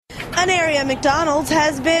An area McDonald's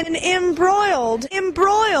has been embroiled in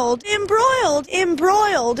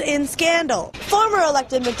scandal. Former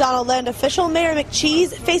elected McDonaldland official Mayor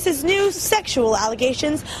McCheese faces new sexual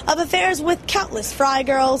allegations of affairs with countless fry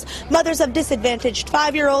girls, mothers of disadvantaged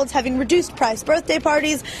 5-year-olds having reduced-price birthday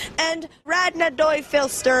parties, and Radna Doy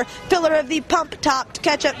Filster, pillar of the pump-topped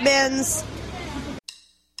ketchup bins.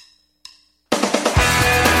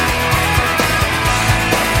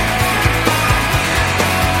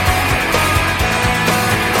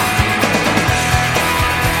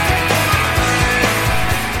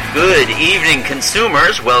 Good evening,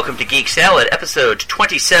 consumers. Welcome to Geek Salad, episode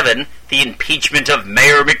 27, The Impeachment of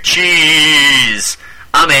Mayor McCheese.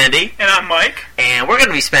 I'm Andy. And I'm Mike. And we're going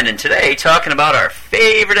to be spending today talking about our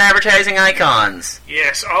favorite advertising icons.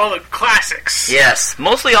 Yes, all the classics. Yes,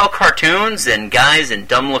 mostly all cartoons and guys in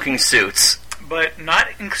dumb-looking suits. But not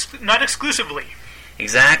exclusively.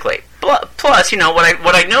 Exactly. Plus,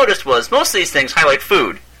 what I noticed was most of these things highlight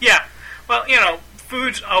food. Yeah. Well,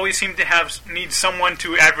 foods always seem to need someone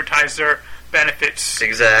to advertise their benefits.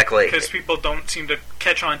 Exactly. Because people don't seem to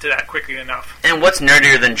catch on to that quickly enough. And what's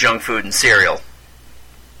nerdier than junk food and cereal?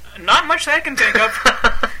 Not much that I can think of.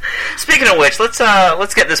 Speaking of which, let's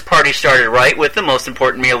get this party started right with the most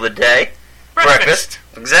important meal of the day. Breakfast.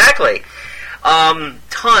 Exactly.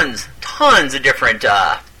 Tons of different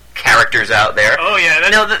characters out there. Oh yeah.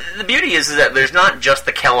 Now the beauty is that there's not just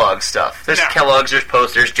the Kellogg stuff. There's Kellogg's, there's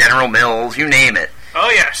Post, there's General Mills, you name it. Oh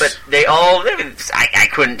yes. But I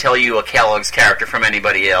couldn't tell you a Kellogg's character from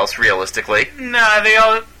anybody else, realistically. Nah, they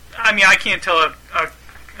all. I mean, I can't tell a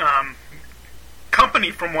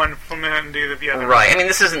company from the other. Right. I mean,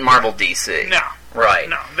 this isn't Marvel DC. No. Right.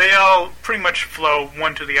 No, they all pretty much flow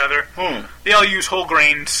one to the other. They all use whole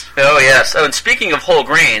grains. Oh, yes. Oh, and speaking of whole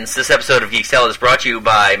grains, this episode of Geek Salad is brought to you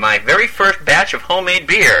by my very first batch of homemade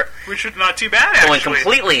beer. Which is not too bad, actually. Going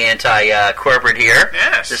completely anti-corporate here.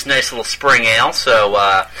 Yes. This nice little spring ale, so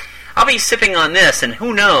I'll be sipping on this, and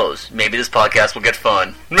who knows, maybe this podcast will get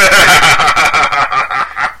fun.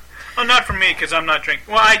 Oh, not for me, because I'm not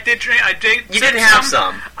drinking. Well, I did drink. You did have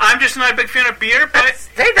some. I'm just not a big fan of beer, but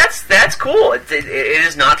that's cool. It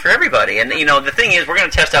is not for everybody. And the thing is, we're going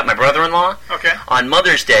to test out my brother-in-law. Okay. On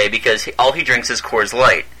Mother's Day because all he drinks is Coors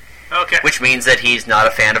Light. Okay. Which means that he's not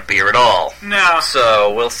a fan of beer at all. No.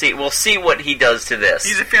 So we'll see. We'll see what he does to this.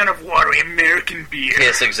 He's a fan of watery American beer.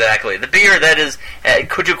 Yes, exactly. The beer that is,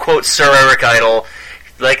 could you quote Sir Eric Idle?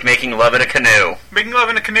 Like making love in a canoe. Making love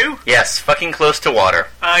in a canoe? Yes, fucking close to water.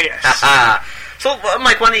 Yes. So,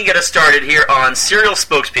 Mike, why don't you get us started here on cereal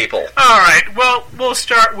spokespeople? Alright, well, we'll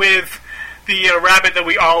start with the rabbit that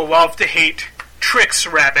we all love to hate, Trix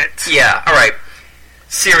Rabbit. Yeah, alright.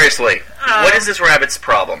 Seriously, what is this rabbit's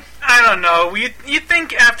problem? I don't know. You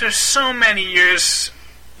think after so many years,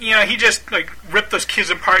 he just, ripped those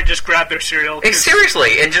kids apart, just grabbed their cereal.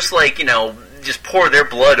 Seriously, and just, just pour their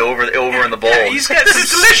blood over in the bowl. Yeah, he's got this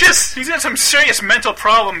is delicious. He's got some serious mental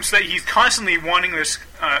problems that he's constantly wanting this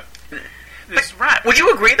rat. Would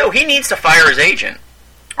you agree, though? He needs to fire his agent.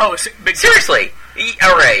 Oh, big seriously.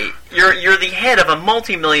 All right, you're the head of a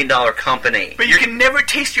multi-million-dollar company. But you can never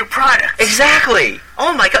taste your product. Exactly.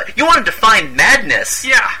 Oh my God, you want to define madness?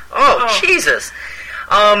 Yeah. Oh. Jesus.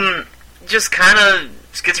 Just kind of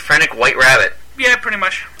schizophrenic white rabbit. Yeah, pretty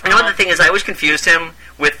much. The thing is, I always confused him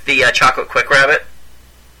with the Chocolate Quick Rabbit.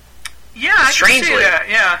 Yeah, I strangely. can see that,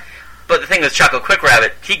 yeah. But the thing with Chocolate Quick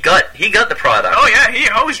Rabbit, he got the product. Oh yeah, he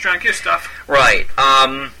always drank his stuff. Right.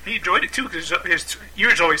 He enjoyed it too because his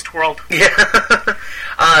ears always twirled. Yeah.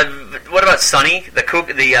 What about Sonny, the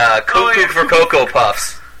Cuckoo for Cocoa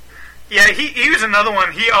Puffs? Yeah, he was another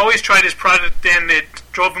one. He always tried his product and it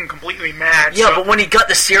drove him completely mad. Yeah, but when he got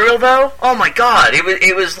the cereal, though, oh my God,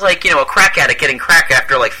 it was like, a crack addict getting crack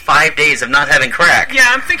after 5 days of not having crack. Yeah,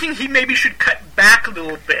 I'm thinking he maybe should cut back a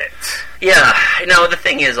little bit. Yeah, the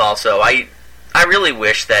thing is also, I really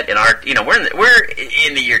wish that in our, we're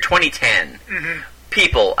in the year 2010. Mm-hmm.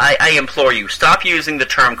 People, I implore you, stop using the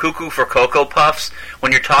term cuckoo for Cocoa Puffs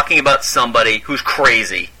when you're talking about somebody who's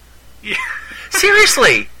crazy. Yeah.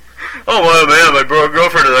 Seriously. Oh, well, man, my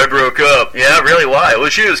girlfriend and I broke up. Yeah, really, why? Well,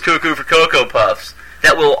 she was cuckoo for Cocoa Puffs.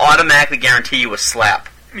 That will automatically guarantee you a slap.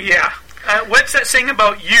 Yeah. What's that saying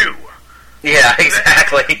about you? Yeah,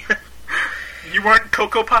 exactly. You weren't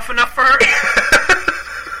Cocoa Puff enough for her?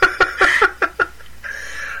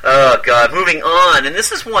 Oh, God, moving on. And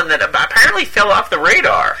this is one that apparently fell off the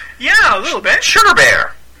radar. Yeah, a little bit. Sugar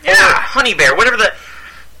Bear. Yeah. Or Honey Bear, whatever the...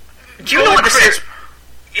 Do you know what this is?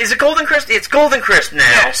 Is it Golden Crisp? It's Golden Crisp now.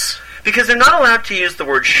 Yes. Because they're not allowed to use the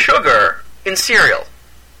word sugar in cereal.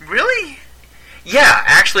 Really? Yeah,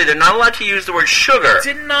 actually, they're not allowed to use the word sugar.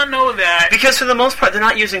 Did not know that. Because for the most part, they're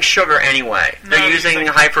not using sugar anyway. No, They're using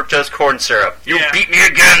high fructose corn syrup. You Yeah. beat me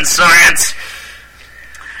again, science!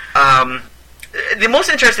 The most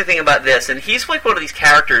interesting thing about this, and he's like one of these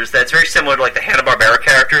characters that's very similar to like the Hanna-Barbera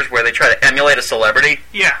characters where they try to emulate a celebrity.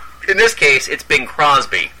 Yeah. In this case, it's Bing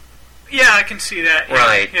Crosby. Yeah, I can see that. Yeah.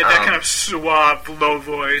 Right. Yeah, that kind of suave, low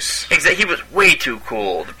voice. Exactly. He was way too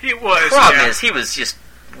cool. He was. The problem yeah. is, he was just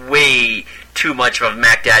way too much of a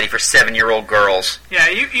Mac Daddy for 7-year-old girls. Yeah,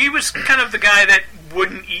 he was kind of the guy that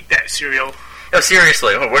wouldn't eat that cereal. No,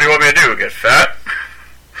 seriously. What do you want me to do? Get fat?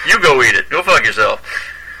 You go eat it. Go fuck yourself.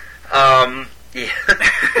 Yeah.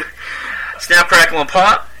 Snap, Crackle, and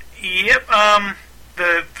Pop? Yep,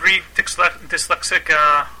 the 3 dyslexic,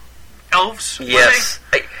 elves? Yes.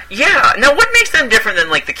 Yeah. Now, what makes them different than,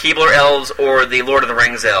 like, the Keebler elves or the Lord of the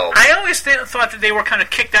Rings elves? I always thought that they were kind of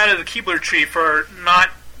kicked out of the Keebler tree for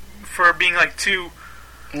being, like, too...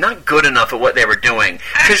 Not good enough at what they were doing.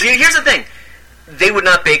 Because here's the thing. They would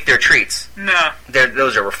not bake their treats. No.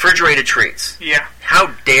 Those are refrigerated treats. Yeah. How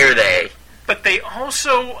dare they? But they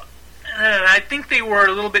also... I think they were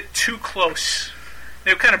a little bit too close.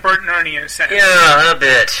 They were kind of Bert and Ernie in a sense. Yeah, a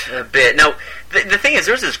bit. Now, the thing is,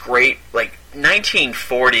 there's this great, like,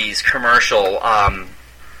 1940s commercial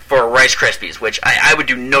for Rice Krispies, which I would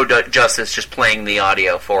do no justice just playing the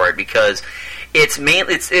audio for it, because it's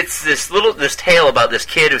this tale about this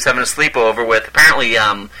kid who's having a sleepover with apparently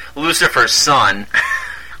Lucifer's son,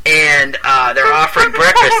 and they're offering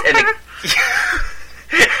breakfast, and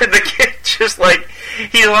the kid just, like,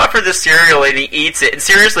 he'll offer the cereal and he eats it. And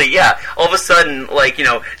seriously, yeah, all of a sudden, like, you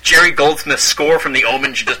know, Jerry Goldsmith's score from The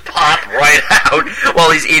Omen should just pop right out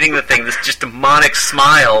while he's eating the thing. This just demonic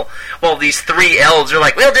smile. While these 3 elves are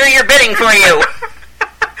like, we'll do your bidding for you.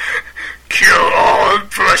 Kill all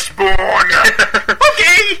firstborn.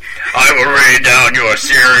 Okay. I will rain down your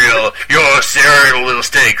cereal. Your cereal will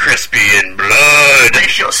stay crispy in blood. They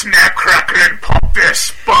shall snap, crackle, and pop their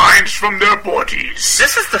spines from their bodies.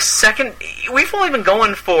 This is the second... We've only been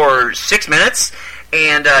going for 6 minutes,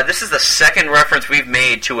 and this is the second reference we've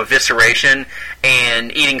made to evisceration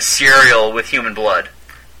and eating cereal with human blood.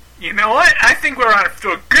 You know what? I think we're on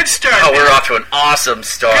to a good start. Oh, we're off to an awesome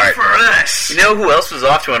start. Good for us. You know who else was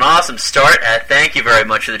off to an awesome start? Thank you very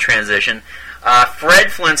much for the transition.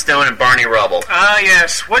 Fred Flintstone and Barney Rubble. Ah,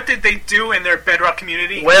 yes. What did they do in their bedrock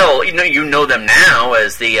community? Well, you know them now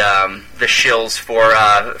as the shills for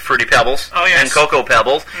Fruity Pebbles and Cocoa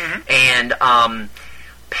Pebbles. Mm-hmm. And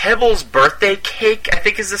Pebbles Birthday Cake, I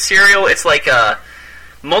think, is the cereal. It's like a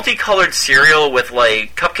multicolored cereal with,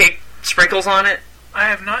 like, cupcake sprinkles on it. I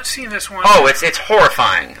have not seen this one. Oh, it's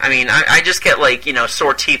horrifying. I mean, I just get, like, you know,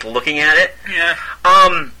 sore teeth looking at it. Yeah.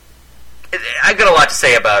 I've got a lot to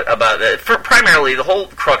say about that. Primarily, the whole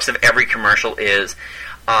crux of every commercial is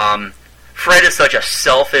Fred is such a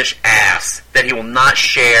selfish ass that he will not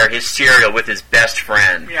share his cereal with his best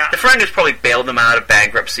friend. Yeah. The friend who's probably bailed him out of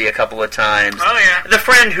bankruptcy a couple of times. Oh, yeah. The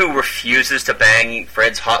friend who refuses to bang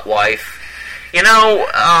Fred's hot wife. You know,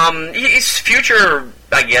 his future,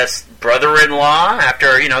 I guess, brother-in-law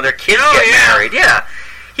after, you know, their kids get married. Yeah.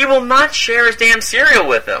 He will not share his damn cereal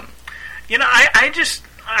with them. You know, I just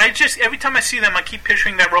every time I see them, I keep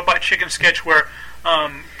picturing that Robot Chicken sketch where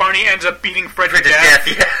Barney ends up beating Fred to death,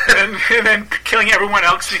 and then killing everyone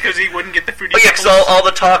else because he wouldn't get the Fruity Pebbles. Oh, yeah, because all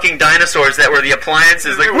the talking dinosaurs that were the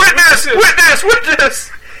appliances, like, witness!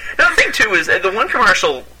 Another thing, too, is the one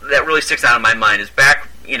commercial that really sticks out in my mind is back,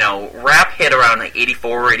 you know, rap hit around, like,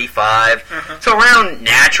 84 or 85. Uh-huh. So around,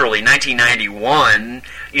 naturally, 1991,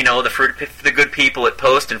 you know, the good people at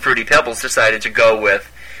Post and Fruity Pebbles decided to go with,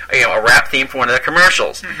 you know, a rap theme for one of their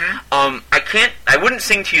commercials. Mm-hmm. I wouldn't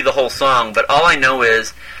sing to you the whole song, but all I know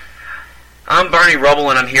is, I'm Barney Rubble,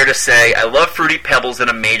 and I'm here to say, I love Fruity Pebbles in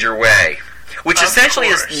a major way. Which essentially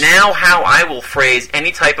is now how I will phrase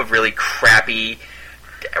any type of really crappy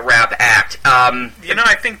rap act. You know,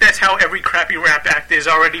 I think that's how every crappy rap act is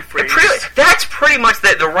already phrased. That's pretty much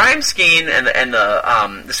the rhyme scheme and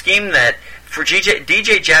the scheme that for DJ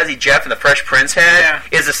Jazzy Jeff and the Fresh Prince had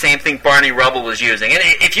is the same thing Barney Rubble was using. And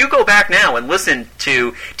if you go back now and listen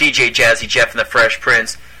to DJ Jazzy Jeff and the Fresh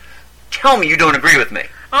Prince, tell me you don't agree with me.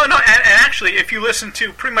 Oh, no, and actually, if you listen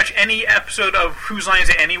to pretty much any episode of Whose Line Is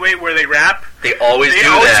It Anyway where they rap, they always use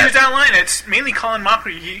that line. It's mainly Colin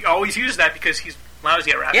Mockery. He always uses that because he's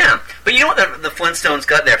lousy at rapping. Yeah, but you know what the Flintstones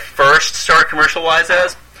got their first start commercial-wise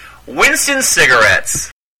as? Winston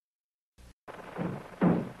cigarettes.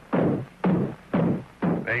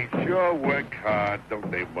 They sure work hard, don't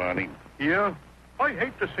they, Barney? Yeah? I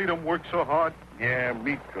hate to see them work so hard. Yeah,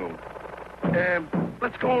 me too.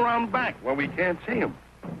 Let's go around back where we can't see them.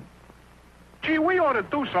 Gee, we ought to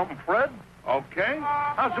do something, Fred. Okay.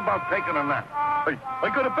 How's about taking a nap? Hey,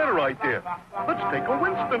 I got a better idea. Let's take a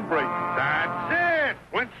Winston break. That's it.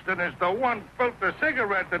 Winston is the one filter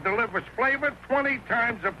cigarette that delivers flavor 20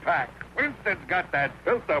 times a pack. Winston's got that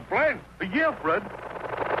filter blend. Yeah, Fred.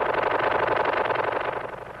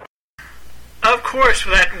 Of course,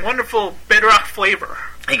 for that wonderful bedrock flavor.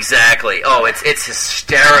 Exactly. Oh, it's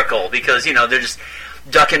hysterical because, you know, they're just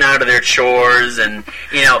ducking out of their chores and,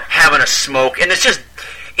 you know, having a smoke. And it's just,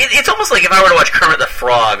 it's almost like if I were to watch Kermit the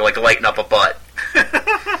Frog, like, lighten up a butt.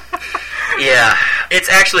 Yeah. It's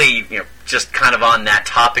actually, you know, just kind of on that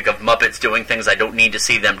topic of Muppets doing things I don't need to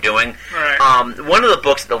see them doing. Right. One of the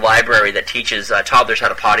books at the library that teaches toddlers how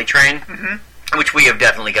to potty train, which we have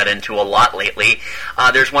definitely got into a lot lately,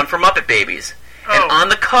 there's one for Muppet Babies. Oh, and on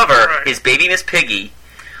the cover right. is Baby Miss Piggy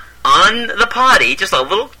on the potty, just a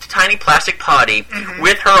little tiny plastic potty,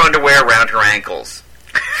 with her underwear around her ankles.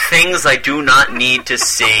 Things I do not need to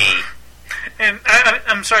see. And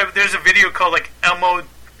I'm sorry, but there's a video called like Elmo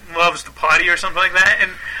Loves the Potty or something like that,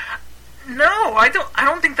 and no, I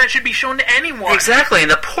don't think that should be shown to anyone. Exactly, and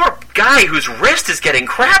the poor guy whose wrist is getting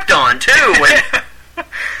crapped on too.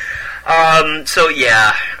 And, so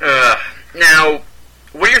yeah. Now,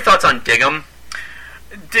 what are your thoughts on Diggum?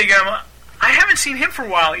 Diggum, I haven't seen him for a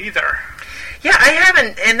while either. Yeah, I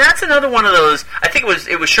haven't, and that's another one of those. I think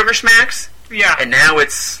it was Sugar Smacks. Yeah. And now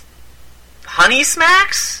it's Honey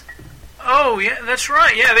Smacks. Oh yeah, that's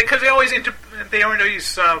right. Yeah, because they always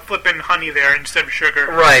flipping honey there instead of sugar.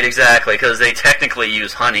 Right, exactly. Because they technically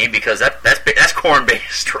use honey because that's corn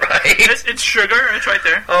based, right? It's sugar. It's right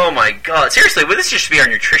there. Oh my God! Seriously, well, this should be our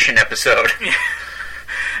nutrition episode. Yeah.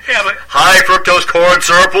 Yeah, but high fructose corn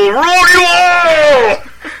syrup will rule you all.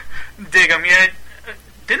 Diggum, yeah.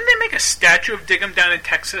 Didn't they make a statue of Diggum down in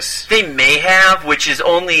Texas? They may have, which is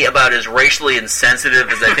only about as racially insensitive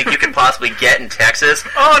as I think you can possibly get in Texas.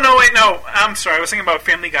 Oh no, wait, no. I'm sorry. I was thinking about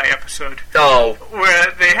Family Guy episode. Oh,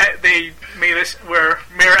 where they made this, where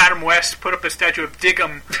Mayor Adam West put up a statue of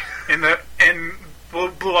Diggum and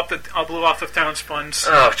blew off the town's funds.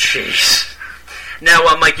 Oh, jeez. Now,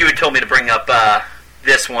 Mike, you had told me to bring up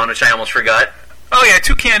this one, which I almost forgot. Oh yeah,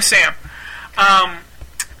 Toucan Sam.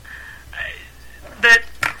 That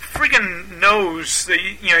friggin' nose that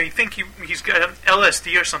you think he's got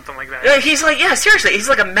LSD or something like that. Yeah, he's like, yeah, seriously, he's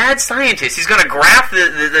like a mad scientist. He's gonna graft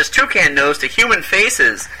this toucan nose to human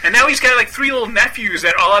faces, and now he's got like 3 little nephews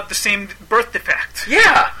that all have the same birth defect.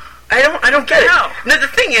 Yeah, I don't get it. No, the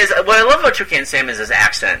thing is, what I love about Toucan Sam is his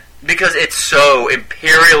accent because it's so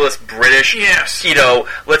imperialist British. Yes, you know,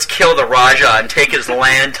 let's kill the Raja and take his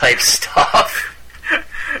land type stuff.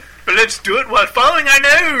 But let's do it while following our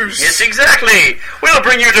nose. Yes, exactly. We'll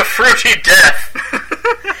bring you to fruity death.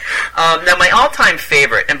 Now, my all-time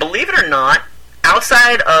favorite, and believe it or not,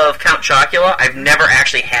 outside of Count Chocula, I've never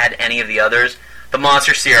actually had any of the others, the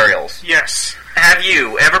Monster cereals. Yes. Have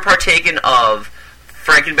you ever partaken of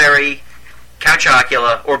Frankenberry, Count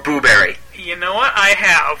Chocula, or Boo Berry? You know what? I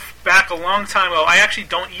have. Back a long time ago. I actually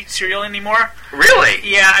don't eat cereal anymore. Really?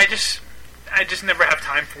 Yeah, I just never have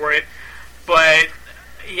time for it. But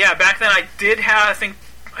yeah, back then I did have. I think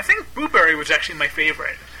Boo Berry was actually my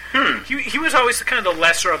favorite. He was always kind of the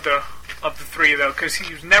lesser of the 3 though, because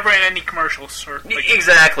he was never in any commercials.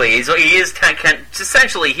 Exactly.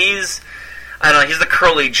 Essentially he's the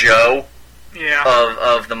Curly Joe. Yeah.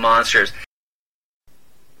 Of the monsters.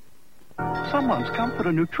 Someone's come for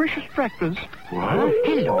a nutritious breakfast. What?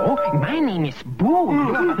 Hello, my name is Boo.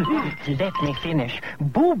 Let me finish.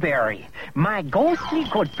 Boo Berry. My ghostly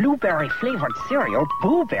good blueberry-flavored cereal,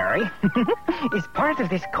 Boo Berry, is part of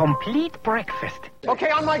this complete breakfast.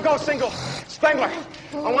 Okay, on my go, single. Spengler,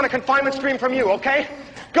 I want a confinement stream from you, okay?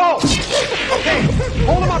 Go! Okay,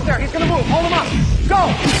 hold him up there. He's gonna move. Hold him up.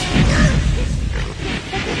 Go!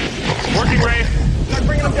 Working, Ray. Start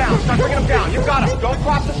bringing him down. You got him. Don't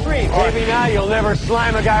cross the stream. Maybe now you'll never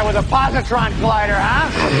slime a guy with a positron collider, huh?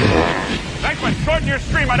 Venkman, shorten your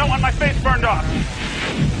stream. I don't want my face burned off.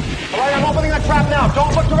 All right, I'm opening that trap now.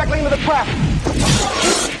 Don't look directly into the trap.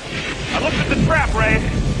 I looked at the trap, Ray.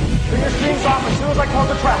 Turn your streams off as soon as I close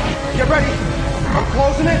the trap. Get ready. I'm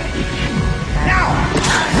closing it. Now!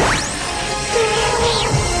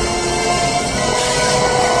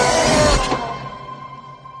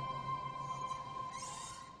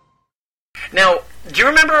 Now, do you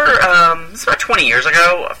remember, this is about 20 years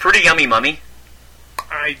ago, Fruity Yummy Mummy?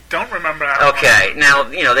 I don't remember that. Okay, now,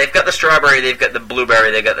 they've got the strawberry, they've got the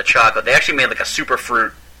blueberry, they've got the chocolate. They actually made like a super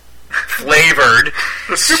fruit flavored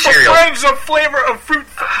the Super cereal. Friends of flavor of fruit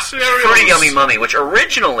cereals. Fruity Yummy Mummy, which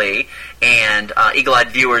originally, and eagle-eyed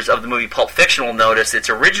viewers of the movie Pulp Fiction will notice its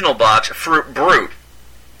original box, Fruit Brute.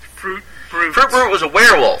 Fruit Brute? Fruit Brute was a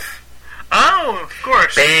werewolf. Oh, of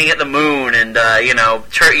course. Baying at the moon and,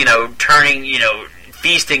 turning,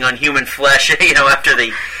 feasting on human flesh, after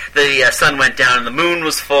the sun went down and the moon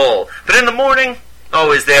was full. But in the morning,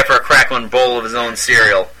 always there for a crackling bowl of his own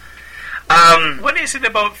cereal. What is it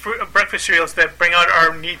about breakfast cereals that bring out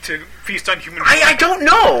our need to feast on human flesh? I don't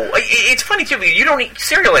know. It's funny, too, because you don't eat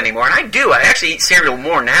cereal anymore, and I do. I actually eat cereal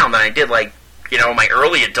more now than I did, my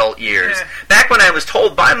early adult years. Yeah. Back when I was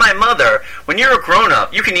told by my mother, when you're a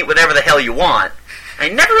grown-up, you can eat whatever the hell you want. I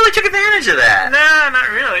never really took advantage of that. No, not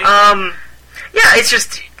really. Yeah, it's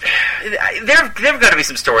just there've got to be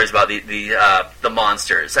some stories about the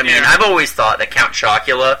monsters. I mean, I've always thought that Count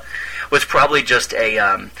Chocula was probably just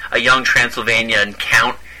a young Transylvanian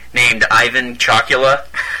count named Ivan Chocula,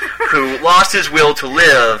 who lost his will to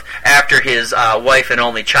live after his wife and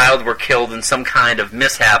only child were killed in some kind of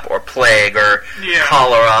mishap or plague or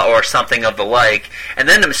cholera or something of the like. And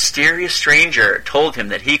then a mysterious stranger told him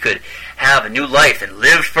that he could have a new life and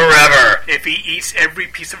live forever if he eats every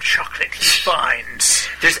piece of chocolate he finds.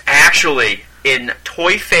 There's actually, in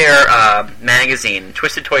Toy Fair magazine,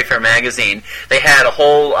 Twisted Toy Fair magazine, they had a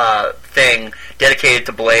whole thing dedicated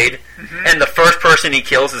to Blade, and the first person he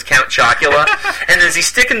kills is Count Chocula. And as he's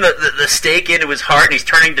sticking the stake into his heart and he's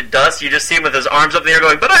turning to dust, you just see him with his arms up in the air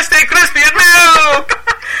going, "But I stay crispy and milk!"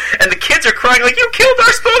 And the kids are crying like, "You killed our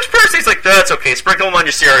spokesperson!" He's like, "That's okay, sprinkle him on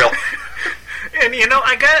your cereal." And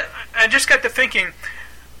I just got to thinking,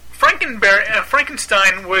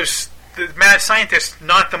 Frankenstein was the mad scientist,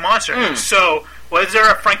 not the monster. So, was there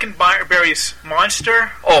a Frankenberry's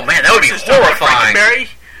monster? Oh man, that would be horrifying. Frankenberry?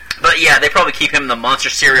 But yeah, they probably keep him in the monster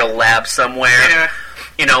cereal lab somewhere. Yeah.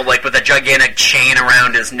 With a gigantic chain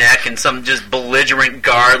around his neck and some just belligerent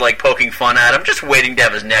guard poking fun at him, just waiting to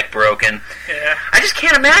have his neck broken. Yeah. I just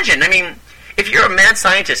can't imagine. I mean, if you're a mad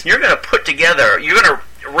scientist and you're going to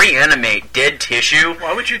reanimate dead tissue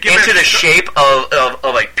into the shape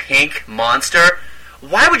of a pink monster,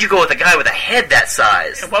 why would you go with a guy with a head that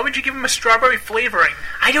size? And why would you give him a strawberry flavoring?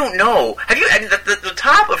 I don't know. The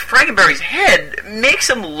top of Frankenberry's head makes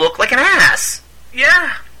him look like an ass.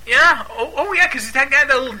 Yeah. Oh yeah, because he's got that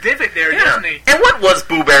little divot there, doesn't he? And what was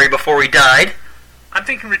Boo Berry before he died? I'm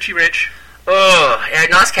thinking Richie Rich. Oh,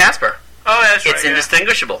 no, it's Casper. Oh, that's right. It's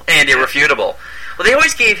indistinguishable and irrefutable. Well, they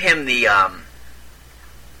always gave him the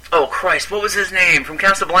oh Christ, what was his name from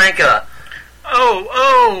Casablanca?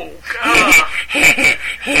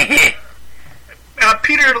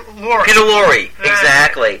 Peter Lorre. Peter Lorre,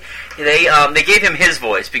 exactly. They gave him his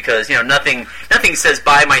voice because nothing says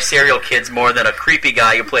 "Buy my cereal, kids" more than a creepy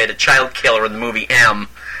guy who played a child killer in the movie M.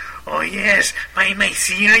 Oh yes, buy my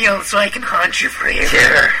cereal so I can haunt you forever.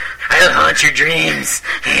 Sure, I'll haunt your dreams.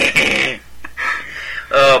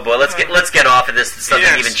 Oh boy, let's get off of this to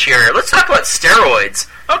something even cheerier. Let's talk about steroids.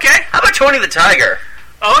 Okay. How about Tony the Tiger?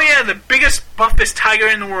 Oh yeah, the biggest, buffest tiger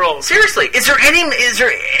in the world. Seriously, is there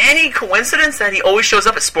any coincidence that he always shows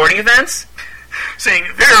up at sporting events? Saying,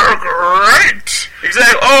 "They're great!"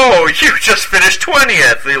 Exactly. "Oh, you just finished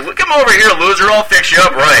 20th. Come over here, loser. I'll fix you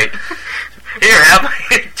up right. Here, have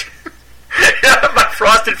my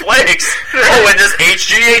Frosted Flakes. Oh, and this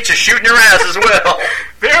HGH is shooting your ass as well.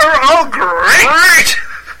 They're all great!"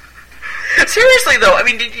 Seriously, though, I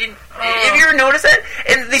mean, have you ever noticed that?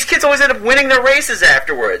 And these kids always end up winning their races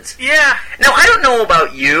afterwards. Yeah. Now, I don't know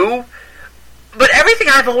about you, but everything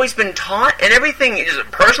I've always been taught, and everything is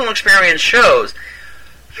personal experience shows,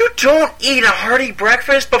 you don't eat a hearty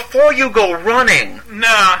breakfast before you go running.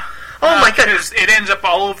 Nah. Oh my God. It ends up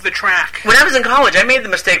all over the track. When I was in college, I made the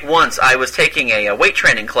mistake once. I was taking a weight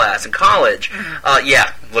training class in college. Yeah,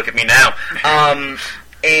 look at me now.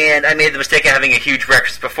 And I made the mistake of having a huge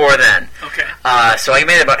breakfast before then. Okay. So I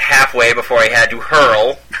made it about halfway before I had to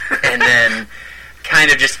hurl, and then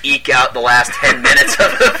kind of just eke out the last 10 minutes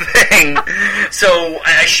of the thing. So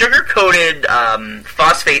I sugar-coated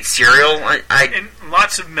phosphate cereal. And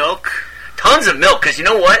lots of milk. Tons of milk, because you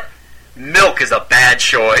know what? Milk is a bad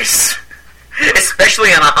choice.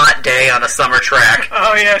 Especially on a hot day on a summer track.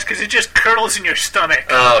 Oh, yes, because it just curdles in your stomach.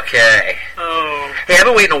 Okay. Oh. Hey, I've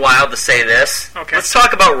been waiting a while to say this. Okay. Let's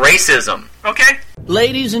talk about racism. Okay.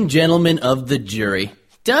 Ladies and gentlemen of the jury,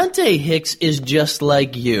 Dante Hicks is just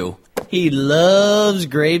like you. He loves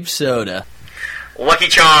grape soda. Lucky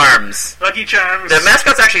Charms. Lucky Charms. The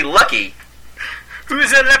mascot's actually Lucky.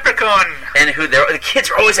 Who's a leprechaun? And the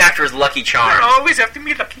kids are always after his Lucky Charms. They're always after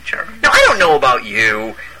me, Lucky Charms. Now, I don't know about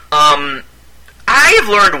you. I have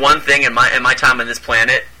learned one thing in my time on this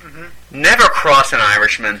planet. Never cross an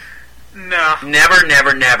Irishman. No. Never,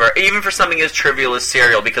 never, never. Even for something as trivial as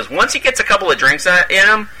cereal. Because once he gets a couple of drinks in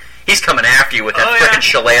him, He's coming after you with that frickin'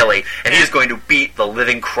 shillelagh, and he's going to beat the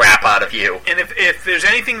living crap out of you. And if there's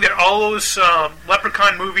anything that all those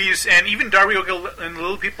Leprechaun movies and even Dario and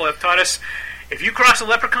Little People have taught us, if you cross a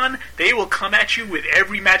leprechaun, they will come at you with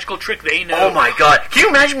every magical trick they know. Oh my god. Can you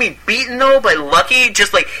imagine me beaten, though, by Lucky?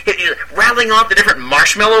 Just, like, rattling off the different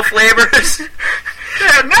marshmallow flavors?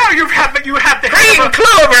 Yeah, now you have the green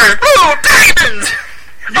clover! Blue diamonds!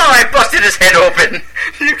 Oh, I busted his head open.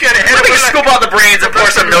 You get a head. Let me scoop out the brains and pour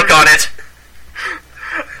some milk on it.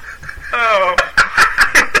 Oh.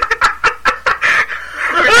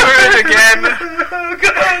 We're doing it again. Oh,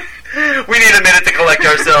 God. We need a minute to collect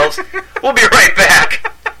ourselves. We'll be right back.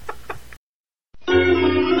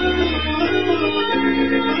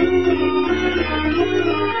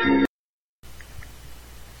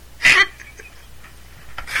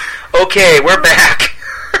 Okay, we're back.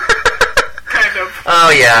 Kind of. Oh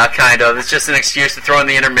yeah, kind of. It's just an excuse to throw in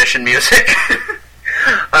the intermission music.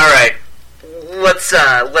 All right,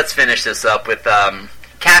 let's finish this up with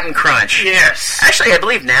Captain Crunch. Yes. Actually, I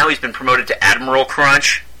believe now he's been promoted to Admiral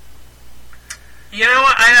Crunch. You know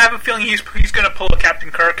what? I have a feeling he's going to pull a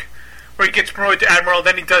Captain Kirk, where he gets promoted to Admiral,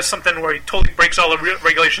 then he does something where he totally breaks all the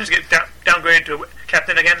regulations, gets downgraded to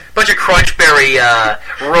Captain again. Bunch of Crunchberry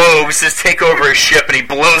rogues just take over his ship and he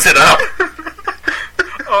blows it up.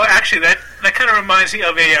 Oh, actually, that kind of reminds me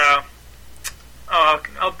of a...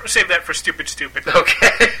 I'll save that for Stupid.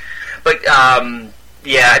 Okay. But,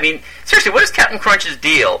 yeah, I mean, seriously, what is Captain Crunch's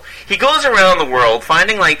deal? He goes around the world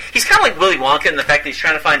finding, like... He's kind of like Willy Wonka in the fact that he's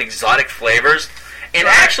trying to find exotic flavors. And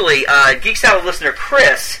actually, Geek Salad listener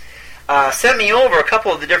Chris sent me over a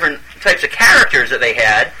couple of the different types of characters that they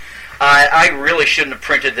had. I really shouldn't have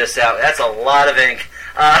printed this out. That's a lot of ink.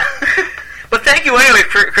 But thank you anyway,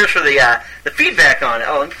 Chris, for the feedback on it.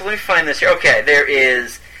 Oh, let me find this here. Okay, there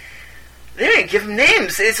is... They didn't give them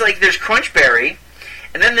names. It's like there's Crunchberry,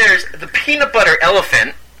 and then there's the Peanut Butter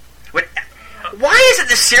Elephant. Why is it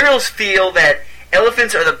the cereals feel that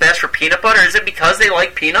elephants are the best for peanut butter? Is it because they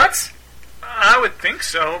like peanuts? I would think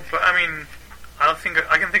so, but I mean... I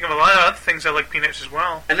can think of a lot of other things that like peanuts as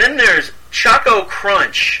well. And then there's Choco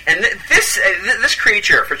Crunch, and this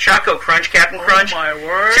creature for Choco Crunch, Captain Crunch. Oh my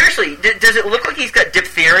word! Seriously, does it look like he's got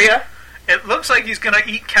diphtheria? It looks like he's gonna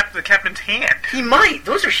eat the captain's hand. He might.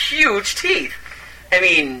 Those are huge teeth. I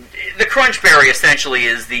mean, the Crunchberry essentially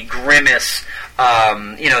is the Grimace.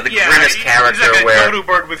 Grimace character. He's like a where dodo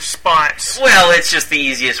bird with spots. Well, it's just the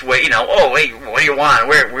easiest way. Oh wait, what do you want?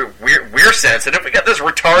 We're sensitive. We got this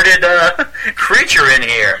retarded creature in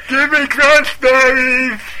here. Give me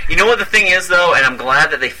Crunchberries. You know what the thing is though, and I'm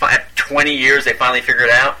glad that at 20 years they finally figured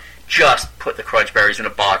it out. Just put the Crunchberries in a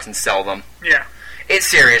box and sell them. Yeah. It's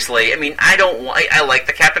seriously. I mean, I like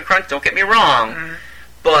the Captain Crunch. Don't get me wrong,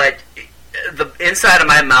 but. The inside of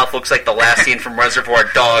my mouth looks like the last scene from Reservoir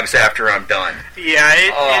Dogs after I'm done. Yeah,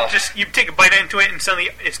 it just... You take a bite into it and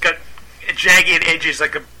suddenly it's got jagged edges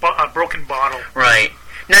like a broken bottle. Right.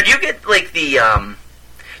 Now, do you get like the...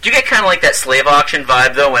 do you get kind of like that slave auction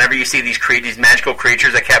vibe, though, whenever you see these magical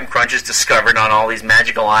creatures that Captain Crunch has discovered on all these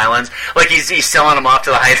magical islands? Like he's selling them off to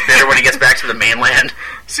the highest bidder when he gets back to the mainland.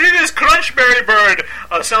 See this Crunchberry bird?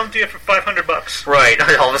 I'll sell them to you for $500. Right.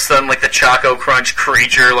 All of a sudden, like the Choco Crunch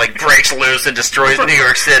creature, like breaks loose and destroys New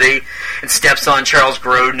York City, and steps on Charles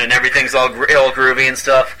Grodin, and everything's all groovy and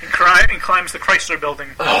stuff. And climbs the Chrysler Building.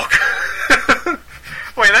 Oh.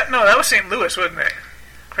 Wait, that was St. Louis, wasn't it?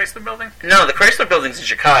 Chrysler Building? No, the Chrysler Building's in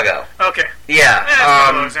Chicago. Okay. Yeah.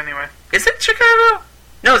 It's one of those anyway. Is it Chicago?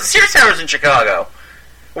 No, the Sears Tower's in Chicago.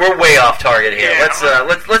 We're way off target here. Yeah,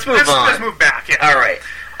 let's move on. Let's move back. Yeah. All right.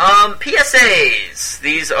 PSAs.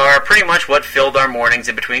 These are pretty much what filled our mornings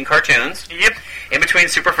in between cartoons. Yep. In between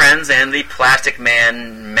Super Friends and the Plastic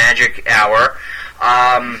Man Magic Hour.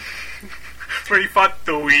 Where he fought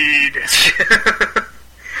the weed.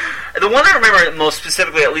 The one I remember most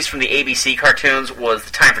specifically, at least from the ABC cartoons, was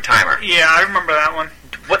the Time for Timer. Yeah, I remember that one.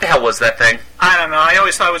 What the hell was that thing? I don't know. I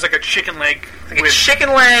always thought it was like a chicken leg. Like a chicken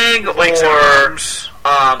leg, legs and arms.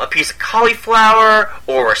 A piece of cauliflower,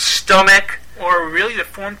 or a stomach. Or a really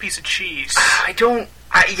deformed piece of cheese.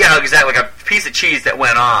 Yeah, exactly. Like a piece of cheese that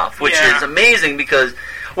went off, which is amazing because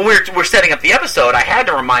when we were setting up the episode, I had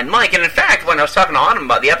to remind Mike, and in fact, when I was talking to Autumn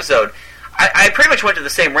about the episode, I pretty much went to the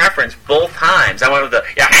same reference both times. I went with the,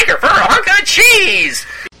 hanker for a hunk of cheese!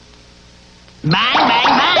 Bang,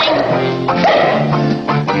 bang,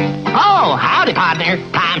 bang! Oh, howdy, partner.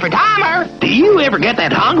 Time for Timer. Do you ever get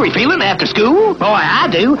that hungry feeling after school? Boy, I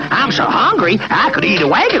do. I'm so hungry, I could eat a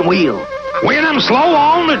wagon wheel. When I'm slow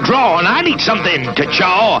on the draw and I need something to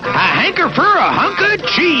chaw, I hanker for a hunk of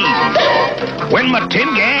cheese. When my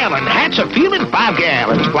 10-gallon hat's a feeling 5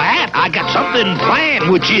 gallons flat, I got something planned,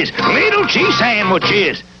 which is little cheese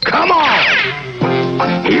sandwiches. Come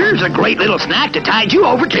on! Here's a great little snack to tide you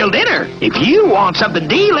over till dinner. If you want something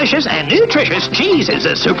delicious and nutritious, cheese is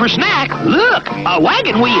a super snack. Look, a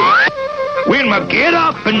wagon wheel. When my get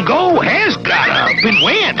up and go has got up and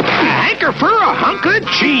went, I hanker for a hunk of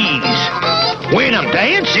cheese. When I'm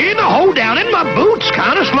dancing, I hold down in my boots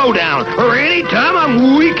kind of slow down, or anytime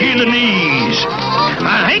I'm weak in the knees.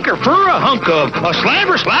 I hanker for a hunk of, a slab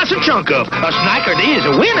or slice and chunk of, a snacker that is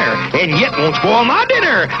a winner, and yet won't spoil my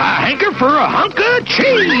dinner. I hanker for a hunk of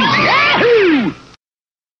cheese. Yahoo!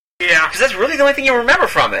 Yeah. Because that's really the only thing you remember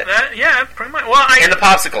from it. Yeah, pretty much. Well, and the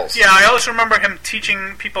popsicles. Yeah, I also remember him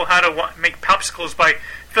teaching people how to make popsicles by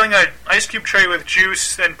filling an ice cube tray with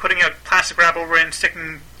juice, then putting a plastic wrap over it and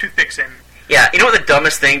sticking toothpicks in. Yeah, you know what the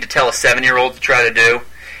dumbest thing to tell a 7-year-old to try to do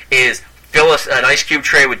is fill an ice cube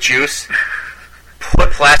tray with juice,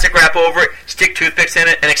 put plastic wrap over it, stick toothpicks in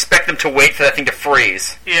it, and expect them to wait for that thing to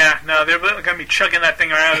freeze. Yeah, no, they're going to be chugging that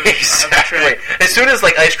thing around. Exactly. Out of the tray. As soon as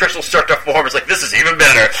ice crystals start to form, it's like, this is even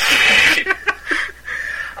better.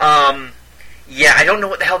 Yeah, I don't know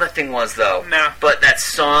what the hell that thing was, though. No. But that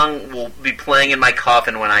song will be playing in my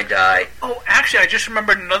coffin when I die. Oh, actually, I just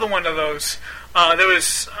remembered another one of those. There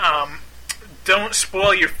was, Don't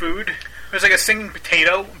Spoil Your Food. It was like a singing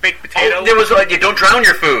potato, baked potato. Oh, there was you don't drown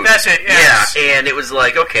your food. That's it, yes. Yeah, and it was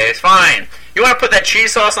like, okay, it's fine. You want to put that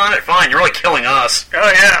cheese sauce on it? Fine, you're only killing us.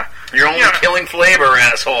 Oh, yeah. You're only killing flavor,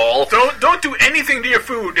 asshole. Don't do anything to your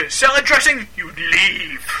food. Salad dressing, you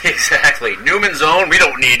leave. Exactly. Newman's Own, we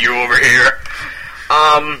don't need you over here.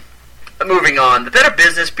 Moving on. The Better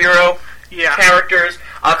Business Bureau characters.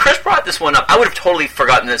 Chris brought this one up. I would have totally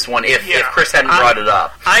forgotten this one if Chris hadn't brought it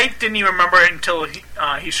up. I didn't even remember it until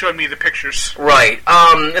he showed me the pictures. Right.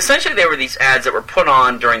 Essentially, they were these ads that were put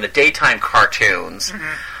on during the daytime cartoons.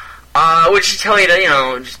 Mm-hmm. Which tell you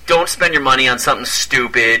to, just don't spend your money on something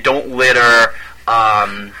stupid. Don't litter.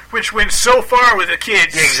 Which went so far with the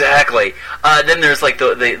kids. Exactly. Then there's like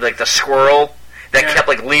the squirrel that kept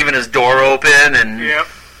leaving his door open and. Yep.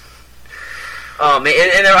 And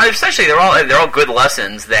they're all good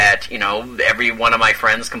lessons that every one of my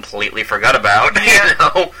friends completely forgot about. Yeah.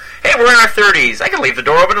 Hey, we're in our 30s. I can leave the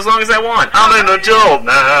door open as long as I want. I'm an adult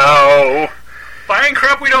now. Buying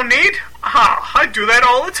crap we don't need? I do that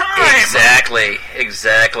all the time.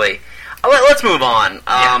 Exactly. Let's move on.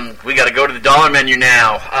 We got to go to the dollar menu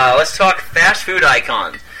now. Let's talk fast food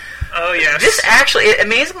icons. Oh yes. This actually,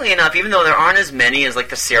 amazingly enough, even though there aren't as many as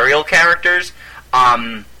the cereal characters,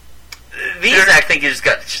 these, I think, has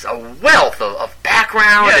got just a wealth of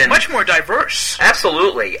background. Yeah, and much more diverse.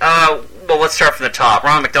 Absolutely. Well, let's start from the top.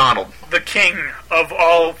 Ronald McDonald. The king of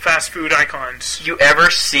all fast food icons. You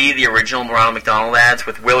ever see the original Ronald McDonald ads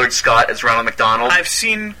with Willard Scott as Ronald McDonald? I've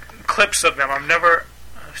seen clips of them. I've never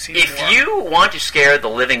seen If more. you want to scare the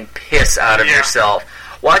living piss out of yourself,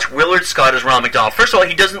 watch Willard Scott as Ronald McDonald. First of all,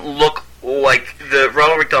 he doesn't look like the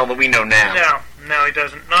Ronald McDonald that we know now. No, he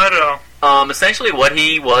doesn't. Not at all. Essentially, what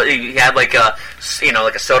he was, he had like a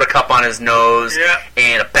soda cup on his nose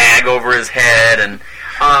and a bag over his head, and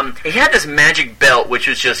he had this magic belt, which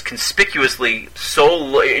was just conspicuously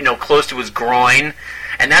so close to his groin,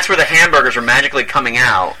 and that's where the hamburgers were magically coming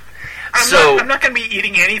out. I'm not going to be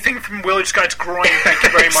eating anything from Willard Scott's groin. Thank you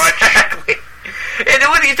very much. Exactly. And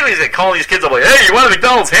what he's doing is calling these kids up like, "Hey, you want a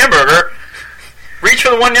McDonald's hamburger? Reach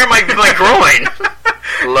for the one near my groin.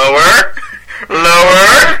 Lower.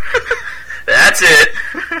 That's it.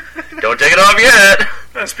 Don't take it off yet."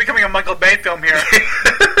 It's becoming a Michael Bay film here.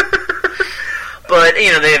 But,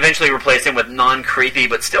 they eventually replaced him with non-creepy,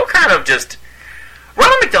 but still kind of just...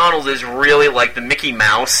 Ronald McDonald is really like the Mickey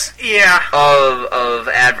Mouse of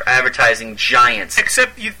advertising giants.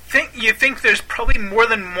 Except you think there's probably more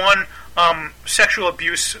than one sexual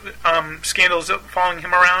abuse scandals following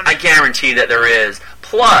him around? I guarantee that there is.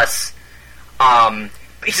 Plus,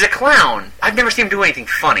 he's a clown. I've never seen him do anything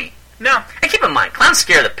funny. No. And keep in mind, clowns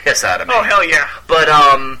scare the piss out of me. Oh, hell yeah. But,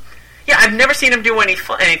 I've never seen him do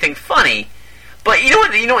anything funny. But you know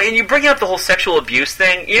what? And you bring up the whole sexual abuse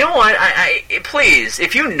thing. You know what? I please,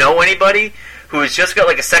 if you know anybody who has just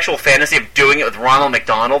got a sexual fantasy of doing it with Ronald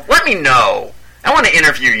McDonald, let me know. I want to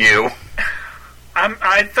interview you.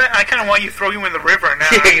 I kind of want you to throw you in the river now.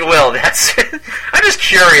 Well, that's... I'm just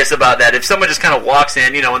curious about that. If someone just kind of walks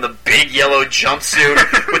in, in the big yellow jumpsuit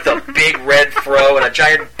with the big red fro and a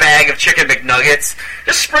giant bag of chicken McNuggets,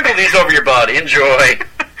 just sprinkle these over your body. Enjoy.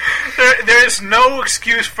 There is no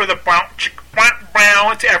excuse for the brown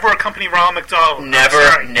to ever accompany Ronald McDonald. Never.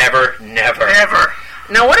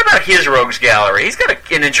 Now, what about his rogues gallery? He's got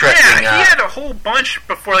an interesting... Yeah, he had a whole bunch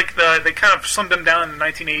before they kind of slimmed him down in the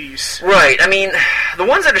 1980s. Right. I mean, the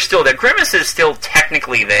ones that are still there, Grimace is still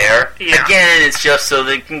technically there. Yeah. Again, it's just so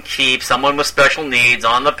they can keep someone with special needs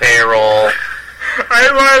on the payroll.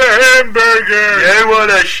 I want a hamburger! I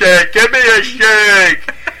want a shake! Give me a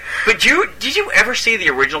shake! But did you ever see the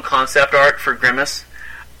original concept art for Grimace?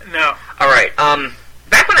 No. Alright,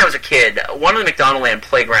 back when I was a kid, one of the McDonaldland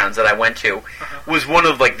playgrounds that I went to was one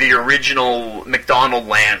of, like, the original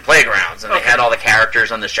McDonaldland playgrounds, and they had all the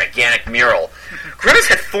characters on this gigantic mural. Grimace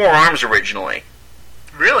had 4 arms originally.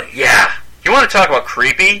 Really? Yeah. You want to talk about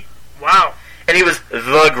creepy? Wow. And he was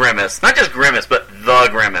the Grimace. Not just Grimace, but the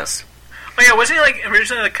Grimace. Oh yeah, wasn't he like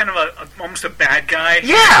originally like kind of almost a bad guy?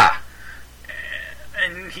 Yeah.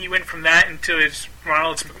 And he went from that into his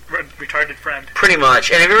Ronald's retarded friend. Pretty much.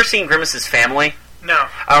 And have you ever seen Grimace's Family? No.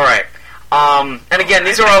 All right. And again,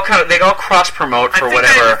 these are all they all cross promote for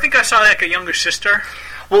whatever. I think I saw like a younger sister.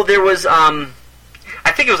 Well, there was I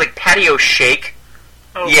think it was like Patty O'Shake.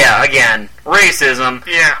 Oh. Yeah. Again, racism.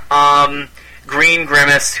 Yeah. Green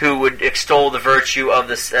Grimace, who would extol the virtue of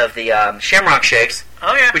the Shamrock Shakes.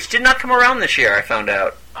 Oh yeah. Which did not come around this year, I found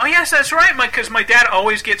out. Oh yes, that's right, because my dad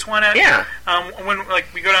always gets one at when like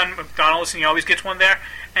we go down to McDonald's and he always gets one there,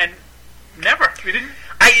 and we didn't.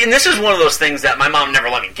 And this is one of those things that my mom never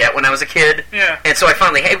let me get when I was a kid. Yeah. And so I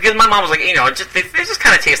finally, because my mom was like, they just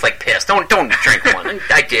kind of taste like piss. Don't drink one. And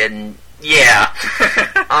I did. And yeah.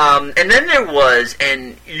 And then there was,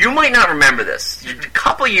 and you might not remember this. You're a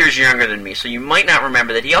couple years younger than me, so you might not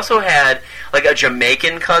remember that he also had like a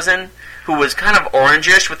Jamaican cousin who was kind of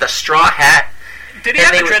orangish with a straw hat. Did he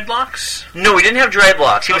have the dreadlocks? No, he didn't have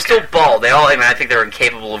dreadlocks. He was still bald. I think they were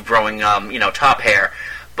incapable of growing, top hair.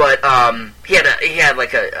 But he had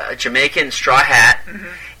like a Jamaican straw hat,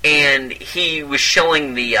 and he was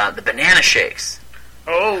shilling the banana shakes.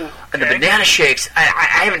 Oh, okay. And the banana shakes, I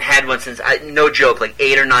haven't had one since, no joke, like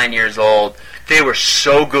 8 or 9 years old. They were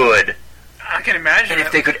so good. I can imagine. And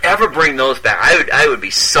if they could ever bring those back, I would be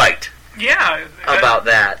psyched. Yeah. About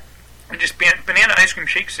that. And just banana ice cream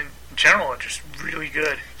shakes in general are just really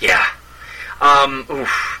good. Yeah.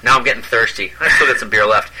 Now I'm getting thirsty. I still got some beer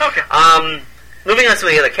left. Okay. Moving on to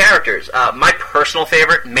the other characters. My personal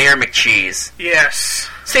favorite, Mayor McCheese. Yes.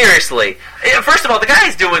 Seriously. First of all, the guy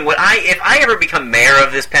is doing what if I ever become mayor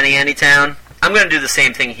of this Penny Ante town, I'm going to do the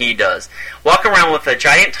same thing he does. Walk around with a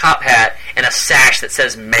giant top hat and a sash that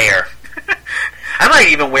says mayor. I might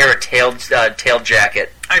even wear a tailed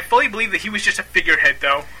jacket. I fully believe that he was just a figurehead,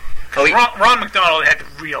 though. Oh, Ron McDonald had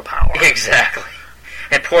real power. Exactly.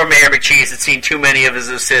 And poor Mayor McCheese had seen too many of his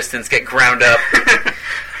assistants get ground up.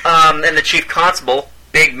 And the chief constable,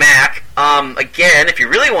 Big Mac. Again, if you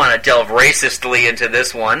really want to delve racistly into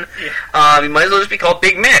this one, you might as well just be called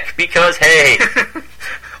Big Mick, because, hey,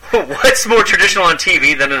 what's more traditional on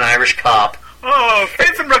TV than an Irish cop? Oh,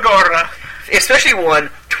 Faith and Ragora. Especially one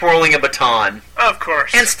twirling a baton. Of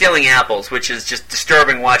course. And stealing apples, which is just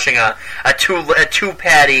disturbing watching a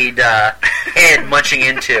two-pattied head munching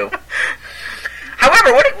into.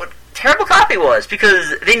 However, what terrible cop he was,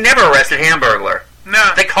 because they never arrested Hamburglar.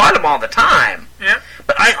 No. They caught him all the time. Yeah.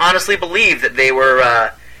 But I honestly believe that they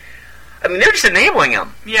were, they're just enabling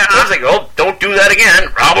him. Yeah. I was like, don't do that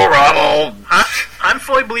again. Robble. I'm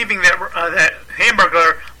fully believing that that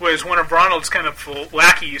Hamburglar was one of Ronald's kind of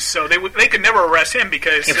lackeys, so they could never arrest him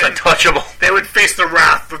because he was untouchable. They would face the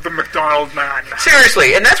wrath of the McDonald man.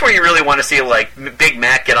 Seriously, and that's where you really want to see, like, Big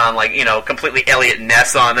Mac get on, like, completely Elliot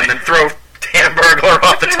Ness on them and throw Hamburglar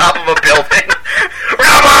off the top of a building.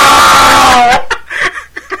 Robble!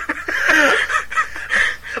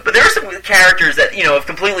 But there are some characters that, have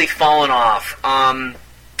completely fallen off.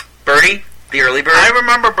 Birdie, the early bird. I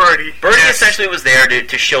remember Birdie. Birdie essentially was there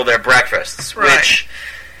to shill their breakfasts, right. Which,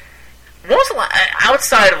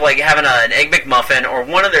 outside of, like, having an Egg McMuffin or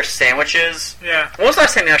one of their sandwiches, when was the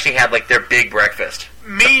last time you actually had, like, their big breakfast?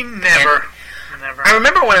 Me, never. Never. I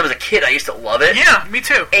remember when I was a kid, I used to love it. Yeah, me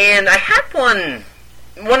too. And I had one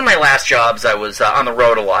of my last jobs, I was on the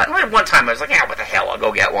road a lot. And one time I was like, what the hell, I'll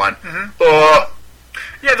go get one. Mm-hmm.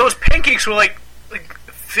 Yeah, those pancakes were like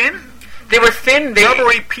thin. They were thin.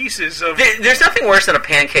 Rubbery pieces of... There's nothing worse than a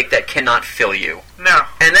pancake that cannot fill you. No.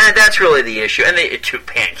 And that's really the issue. And 2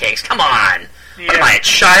 pancakes, come on. Yeah. What am I, a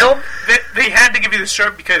child? They had to give you the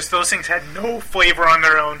syrup because those things had no flavor on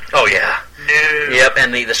their own. Oh, yeah. No. Yep,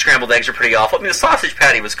 and the scrambled eggs are pretty awful. I mean, the sausage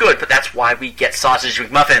patty was good, but that's why we get sausage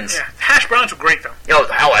McMuffins. Yeah, hash browns were great, though. Oh,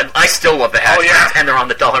 I still love the hash browns, and they're on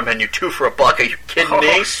the $1 menu, 2 for $1. Are you kidding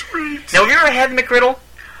me? Sweet. Now, have you ever had the McGriddle?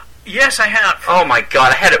 Yes, I have. Oh, my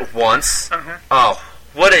God, I had it once. Uh-huh. Oh,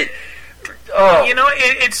 what a... Oh.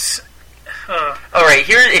 It's... All right,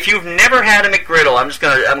 here. If you've never had a McGriddle,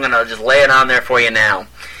 I'm gonna just lay it on there for you now.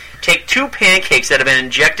 Take 2 pancakes that have been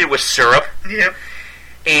injected with syrup. Yep.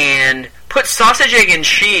 And put sausage, egg, and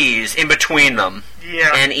cheese in between them.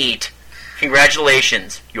 Yeah. And eat.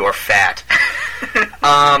 Congratulations, you're fat.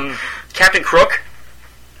 Captain Crook.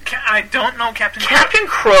 I don't know Captain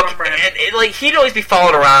Crook. And he'd always be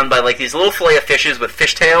followed around by these little fillet of fishes with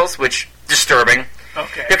fishtails, which disturbing.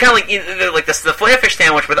 Okay. They're kind of like the fillet of fish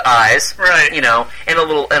sandwich with eyes, right? And a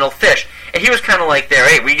little fish. And he was kind of like there.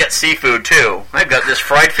 Hey, we got seafood too. I've got this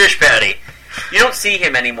fried fish patty. You don't see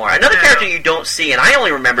him anymore. Another character you don't see, and I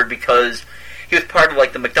only remembered because he was part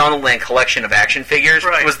of the McDonald Land collection of action figures.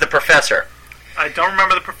 Right. Was the Professor. I don't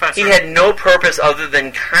remember the Professor. He had no purpose other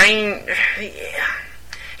than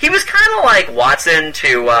he was kind of like Watson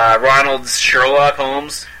to Ronald's Sherlock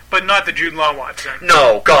Holmes. But not the Jude Law Watson.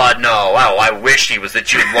 No, God, no. Oh, I wish he was the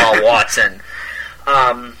Jude Law Watson.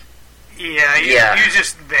 He was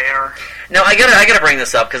just there. No, I gotta bring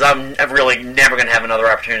this up because I'm really never gonna have another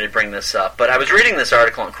opportunity to bring this up. But I was reading this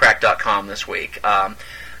article on Crack.com this week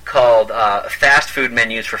called "Fast Food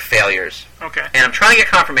Menus for Failures." Okay. And I'm trying to get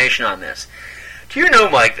confirmation on this. Do you know,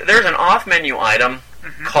 Mike? There's an off-menu item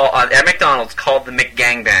called at McDonald's called the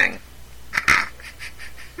McGangbang.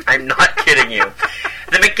 I'm not kidding you.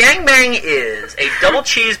 The McGangbang is a double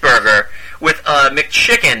cheeseburger with a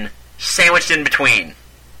McChicken sandwiched in between.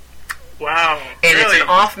 Wow. And really? It's an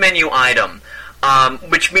off-menu item,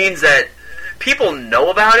 which means that people know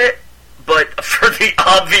about it, but for the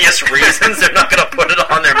obvious reasons, they're not going to put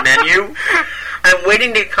it on their menu. I'm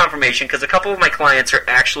waiting to get confirmation because a couple of my clients are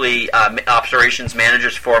actually operations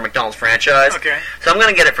managers for a McDonald's franchise. Okay. So I'm going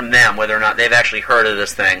to get it from them, whether or not they've actually heard of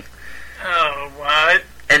this thing. Oh, what?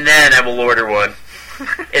 And then I will order one.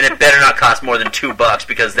 And it better not cost more than $2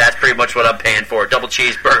 because that's pretty much what I'm paying for. A double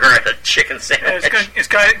cheeseburger and a chicken sandwich. It's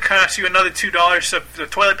going to cost you another $2 of the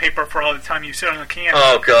toilet paper for all the time you sit on the can.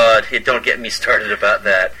 Oh, God. Don't get me started about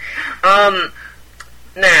that.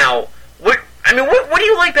 Now, what do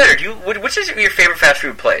you like better? Which is your favorite fast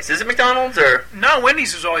food place? Is it McDonald's or... No,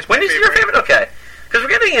 Wendy's is always my favorite. Wendy's is your favorite? Okay. Because we're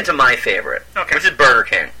getting into my favorite, which is Burger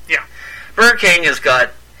King. Yeah. Burger King has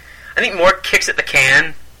got, I think, more kicks at the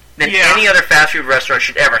can than any other fast food restaurant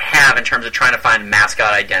should ever have in terms of trying to find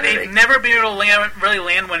mascot identity. They've never been able to really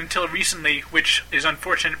land one until recently, which is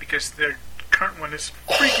unfortunate because their current one is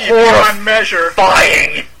freaky beyond measure.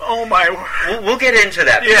 Horrifying. Oh my word. We'll get into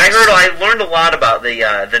that. Yes. I learned a lot about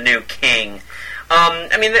the new King.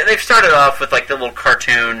 They've started off with the little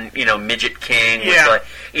cartoon, midget King, with,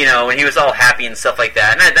 and he was all happy and stuff like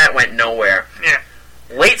that, and that went nowhere. Yeah.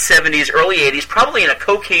 Late 70s, early 80s, probably in a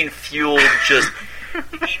cocaine-fueled just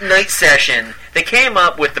night session, they came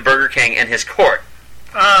up with the Burger King and his court.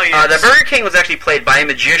 Oh, yes. The Burger King was actually played by a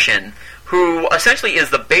magician who essentially is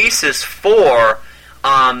the basis for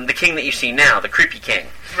the king that you see now, the Creepy King.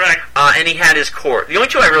 Right. And he had his court. The only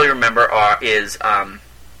two I really remember is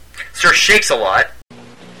Sir Shakes-a-Lot.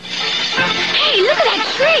 Hey, look at that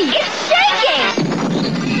tree! It's shaking!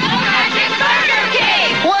 Burger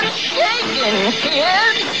King! What's shaking,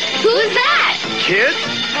 kids? Who's that? Kids,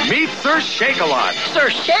 meet Sir Shake-a-Lot. Sir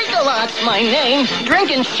Shake-a-Lot's my name.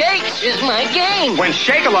 Drinking shakes is my game. When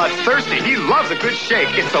Shake-a-Lot's thirsty, he loves a good shake.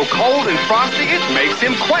 It's so cold and frosty, it makes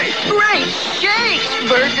him quake. Great shakes,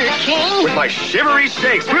 Burger King. With my shivery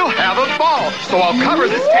shakes, we'll have a ball. So I'll cover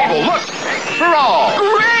this table. Look, shakes for all.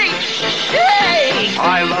 Great shakes.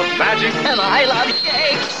 I love magic. And I love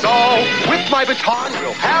shakes. So, with my baton,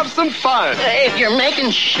 we'll have some fun. If you're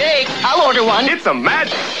making shakes, I'll order one. It's a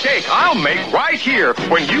magic shake I'll make right here.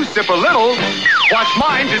 When you sip a little, watch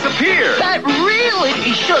mine disappear. That really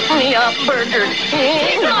shook me up, Burger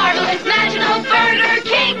King. Marvelous, magical Burger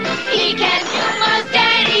King. He can do most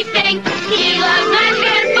anything. He loves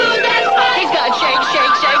magic and food that's fun. He's got shakes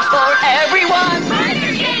for everyone.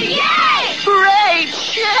 Burger King, yay! Great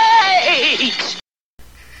shakes.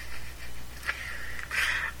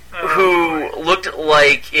 Who looked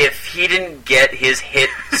like if he didn't get his hit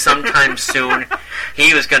sometime soon,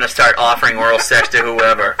 he was going to start offering oral sex to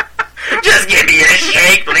whoever. Just give me a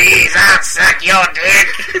shake, please. I'll suck your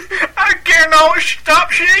dick. I cannot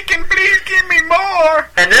stop shaking. Please give me more.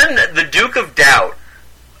 And then the Duke of Doubt.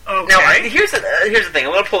 Okay. Now, here's the thing.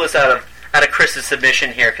 I'm going to pull this out of Chris's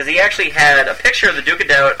submission here because he actually had a picture of the Duke of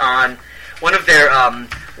Doubt on one of their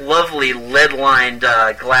lovely lead-lined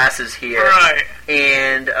glasses here. Right.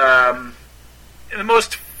 And the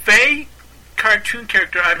most fey cartoon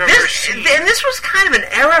character I've ever seen. And this was kind of an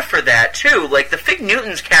era for that, too. Like, the Fig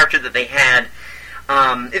Newtons character that they had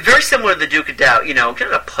Very similar to the Duke of Doubt, kind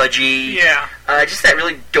of a pudgy, just that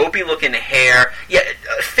really dopey-looking hair. Yeah,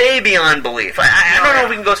 fey beyond belief. I don't know if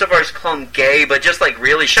we can go so far as to call him gay, but just like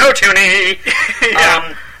really show-toony.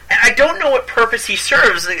 I don't know what purpose he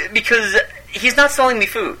serves, because he's not selling me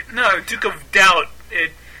food. No, Duke of Doubt,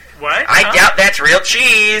 what? I doubt that's real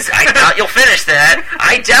cheese. I doubt you'll finish that.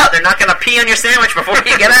 I doubt they're not going to pee on your sandwich before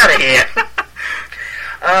you get out of here.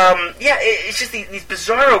 It's just these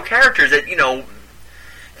bizarro characters that,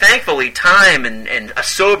 thankfully Time and a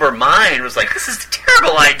sober mind was like, this is a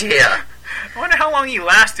terrible idea. I wonder how long he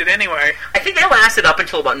lasted anyway. I think they lasted up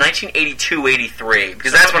until about 1982-83,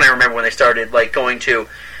 because that's when I remember when they started going to,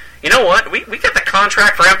 you know what, we got the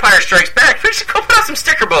contract for Empire Strikes Back. We should go put out some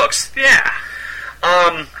sticker books. Yeah.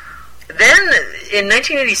 Then, in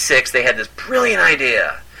 1986, they had this brilliant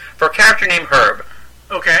idea for a character named Herb.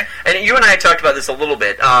 Okay. And you and I had talked about this a little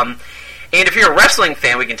bit. And if you're a wrestling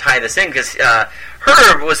fan, we can tie this in, because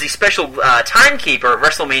Herb was the special timekeeper at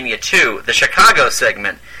WrestleMania 2, the Chicago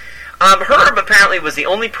segment. Herb apparently was the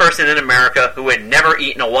only person in America who had never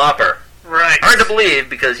eaten a Whopper. Right. Hard to believe,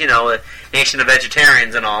 because, a nation of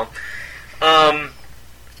vegetarians and all.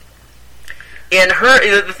 And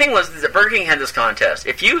the thing was that Burger King had this contest.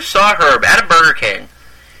 If you saw Herb at a Burger King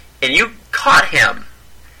and you caught him,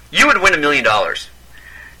 you would win $1 million.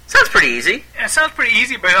 Sounds pretty easy. Yeah, it sounds pretty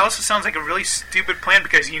easy, but it also sounds like a really stupid plan,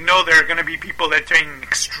 because there are going to be people that are doing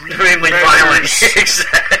extremely violent.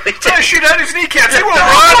 Exactly. Try to shoot out his kneecaps. They won't run.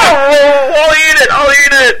 I'll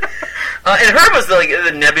eat it. And Herb was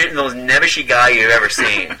the most nebbishy guy you've ever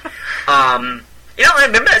seen. I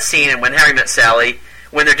remember that scene in When Harry Met Sally,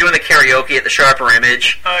 when they're doing the karaoke at the Sharper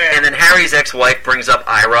Image, and then Harry's ex-wife brings up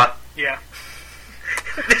Ira. Yeah.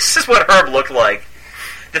 This is what Herb looked like.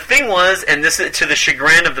 The thing was, and this is to the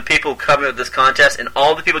chagrin of the people who come with this contest, and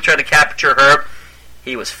all the people trying to capture Herb,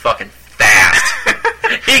 he was fucking fast.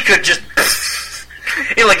 He could just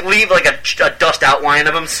leave a dust outline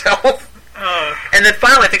of himself. And then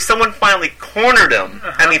finally, I think someone finally cornered him.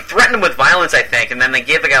 Threatened him with violence, I think, and then they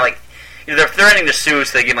gave the guy they're threatening to sue,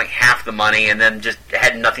 so they gave him half the money, and then just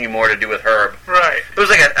had nothing more to do with Herb. Right. It was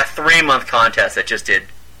a 3-month contest that just did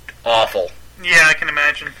awful. Yeah, I can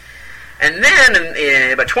imagine. And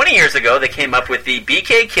then, about 20 years ago, they came up with the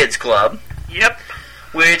BK Kids Club. Yep.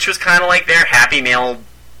 Which was kind of like their Happy Meal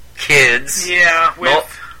kids. Yeah,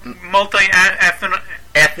 with multi-ethnic,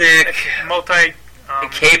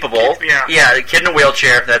 capable. Yeah, the kid in a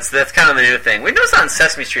wheelchair. That's kind of the new thing. We noticed that on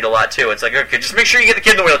Sesame Street a lot, too. It's like, okay, just make sure you get the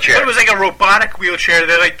kid in the wheelchair. But it was like a robotic wheelchair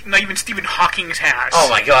that not even Stephen Hawking has. Oh,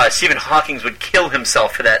 my God. Stephen Hawking would kill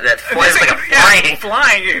himself for that. It was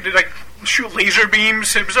flying. It shoot laser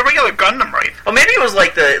beams. It was a regular Gundam, right? Oh, maybe it was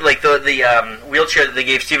like the wheelchair that they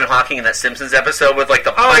gave Stephen Hawking in that Simpsons episode with the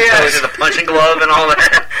the punching glove and all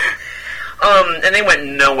that. And they went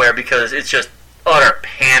nowhere because it's just utter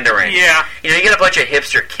pandering. Yeah. You get a bunch of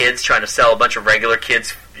hipster kids trying to sell a bunch of regular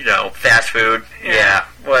kids, fast food. Yeah,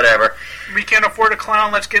 whatever. We can't afford a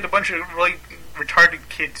clown. Let's get a bunch of really retarded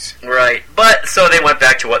kids. Right. But so they went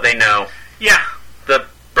back to what they know. Yeah. The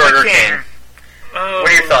Burger King. What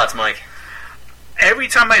are your thoughts, Mike? Every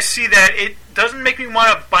time I see that, it doesn't make me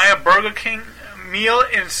want to buy a Burger King meal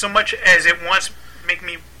in so much as it wants to make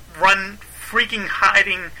me run freaking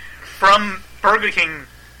hiding from Burger King,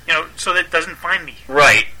 so that it doesn't find me.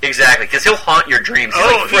 Right, exactly, because he'll haunt your dreams. He's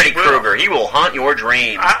like Freddy Krueger. He will haunt your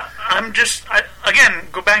dreams.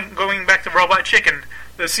 Going back to Robot Chicken,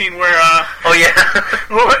 the scene where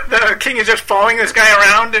the king is just following this guy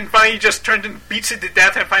around, and finally he just turns and beats it to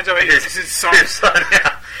death and finds out it's his son.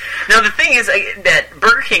 Yeah. Now the thing is that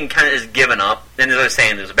Burger King kind of is given up, and as I was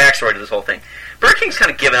saying, there's a backstory to this whole thing. Burger King's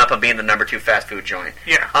kind of given up on being the number 2 fast food joint.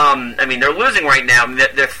 Yeah. They're losing right now.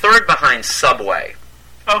 They're third behind Subway.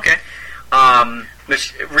 Okay.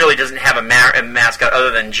 Which really doesn't have a mascot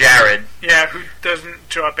other than Jared. Yeah, who doesn't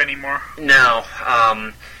show up anymore. No.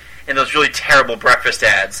 And those really terrible breakfast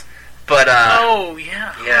ads. But,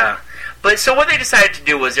 yeah. Yeah. But, so what they decided to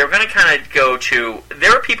do was they were going to kind of go to...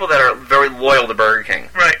 There are people that are very loyal to Burger King.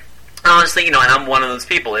 Right. Honestly, and I'm one of those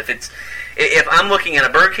people. If I'm looking at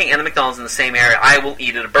a Burger King and a McDonald's in the same area, I will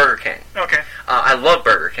eat at a Burger King. Okay. I love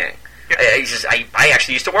Burger King. Yeah. I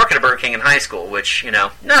actually used to work at a Burger King in high school, which,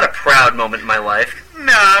 not a proud moment in my life.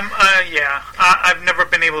 No, I've never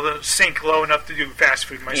been able to sink low enough to do fast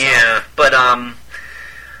food myself. Yeah, but,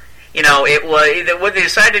 what they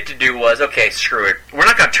decided to do was, okay, screw it. We're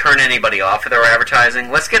not going to turn anybody off of their advertising.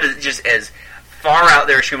 Let's get it just as far out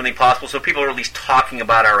there as humanly possible so people are at least talking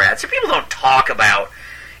about our ads. So people don't talk about,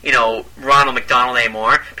 Ronald McDonald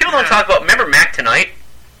anymore. People don't talk about, remember Mac Tonight?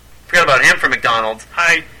 Forgot about him from McDonald's.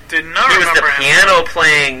 I did not remember him. He was the him. piano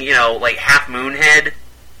playing, like Half Moon Head.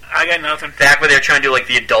 I got nothing. Back when they were trying to do like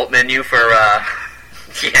the adult menu for,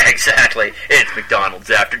 yeah, exactly. It's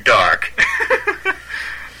McDonald's after dark.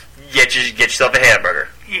 Get yourself a hamburger.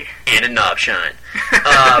 Yeah. And a knob shine.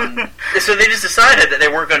 So they just decided that they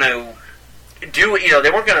weren't going to do, they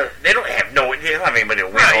don't have anybody to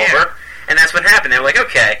win over. And that's what happened. They were like,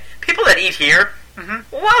 okay, people that eat here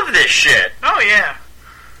love this shit. Oh, yeah.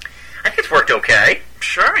 I think it's worked okay.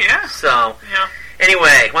 Sure, yeah. So, yeah.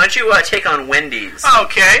 Anyway, why don't you take on Wendy's?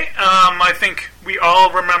 Okay. I think we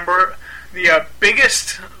all remember the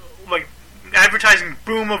biggest advertising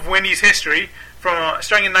boom of Wendy's history from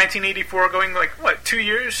starting in 1984, going 2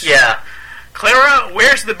 years? Yeah. Clara,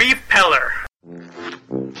 where's the beef peller?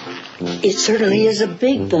 It certainly is a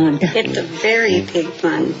big bun. It's a very big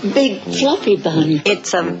bun. Big fluffy bun.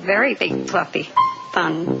 It's a very big fluffy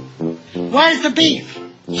bun. Where's the beef?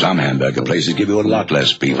 Some hamburger places give you a lot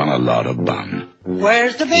less beef on a lot of bun.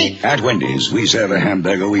 Where's the beef? At Wendy's, we serve a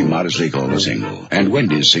hamburger we modestly call a single. And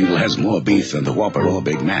Wendy's single has more beef than the Whopper or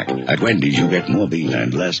Big Mac. At Wendy's, you get more beef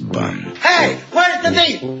and less bun. Hey, where's the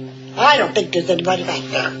beef? I don't think there's anybody back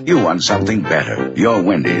there. You want something better. You're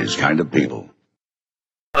Wendy's kind of people.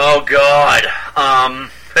 Oh, God. Oh,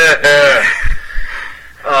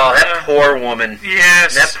 that poor woman.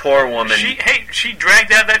 Yes. That poor woman. She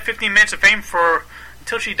dragged out that 15 minutes of fame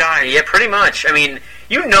until she died. Yeah, pretty much. I mean,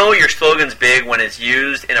 your slogan's big when it's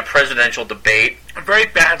used in a presidential debate. Very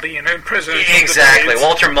badly in a presidential Exactly. debates.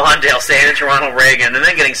 Walter Mondale saying it to Ronald Reagan and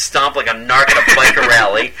then getting stomped like a narc at a biker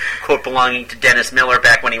rally. Quote belonging to Dennis Miller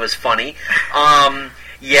back when he was funny.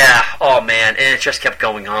 Yeah, oh man, and it just kept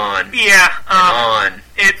going on. Yeah. On.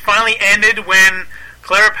 It finally ended when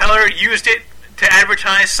Clara Peller used it to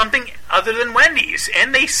advertise something other than Wendy's,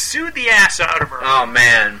 and they sued the ass out of her. Oh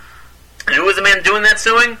man. And who was the man doing that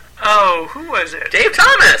suing? Oh, who was it? Dave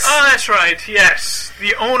Thomas! Oh, that's right, yes.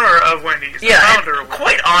 The owner of Wendy's. Yeah, the founder of Wendy's.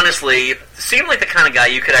 Quite honestly, seemed like the kind of guy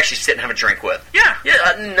you could actually sit and have a drink with. Yeah.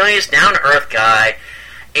 Yeah, a nice, down-to-earth guy.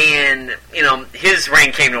 And, his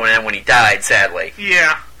reign came to an end when he died, sadly.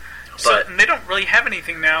 Yeah. But they don't really have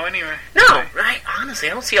anything now, anyway. No, right? Honestly,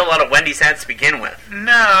 I don't see a lot of Wendy's ads to begin with.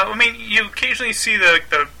 No, I mean, you occasionally see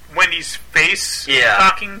the Wendy's face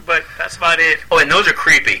talking, but that's about it. Oh, and those are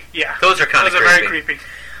creepy. Yeah. Those are kind of creepy. Those are very creepy.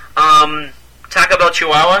 Taco Bell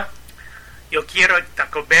Chihuahua? Yo quiero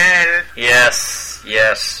Taco Bell.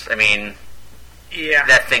 Yes. I mean... Yeah.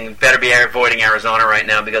 That thing better be avoiding Arizona right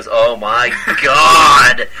now because, oh my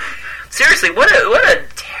God. Seriously, what a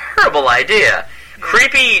terrible idea.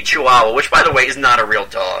 Creepy Chihuahua, which, by the way, is not a real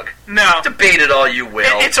dog. No. Debate it all you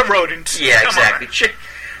will. It's a rodent. Yeah, exactly.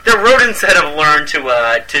 They're rodents that have learned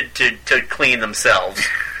to clean themselves.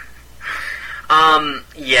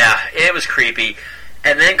 Yeah, it was creepy.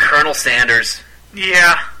 And then Colonel Sanders.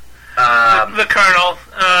 Yeah. The Colonel,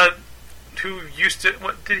 who used to...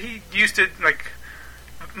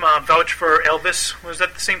 vouch for Elvis? Was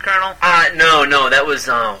that the same Colonel? No, that was...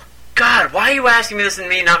 God, why are you asking me this and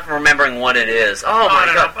me not remembering what it is? Oh, my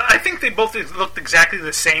God. Know. I think they both looked exactly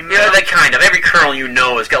the same. Yeah, they kind of. Every Colonel you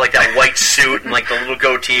know has got, that white suit and, the little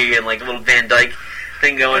goatee and, the little Van Dyke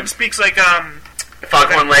thing going. And speaks like,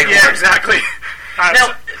 Foghorn Leghorn. Yeah, exactly.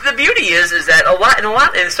 Now, the beauty is that a lot,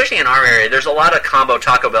 and especially in our area, there's a lot of combo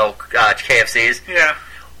Taco Bell KFCs. Yeah.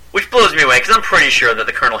 Which blows me away, because I'm pretty sure that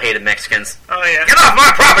the Colonel hated Mexicans. Oh, yeah. Get off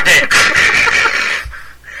my property!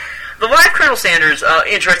 The live Colonel Sanders,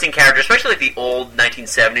 interesting character, especially the old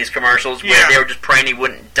 1970s commercials where they were just praying he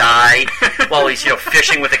wouldn't die while he's,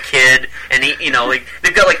 fishing with a kid, and he,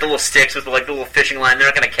 they've got the little sticks with the little fishing line. They're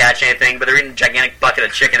not going to catch anything, but they're eating a gigantic bucket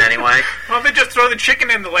of chicken anyway. Well, they just throw the chicken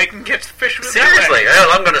in the lake and catch the fish with it. Seriously,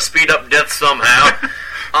 I'm going to speed up death somehow.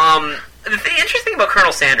 The interesting about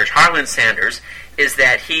Colonel Sanders, Harlan Sanders, is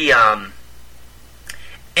that he,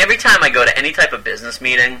 every time I go to any type of business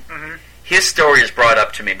meeting, his story is brought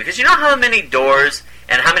up to me. Because you know how many doors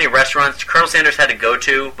and how many restaurants Colonel Sanders had to go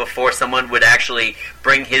to before someone would actually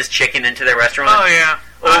bring his chicken into their restaurant? Oh, yeah.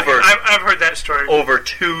 I've heard that story. Over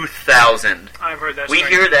 2,000. I've heard that story. We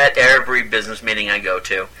hear that every business meeting I go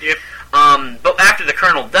to. Yep. But after the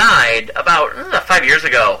Colonel died, about 5 years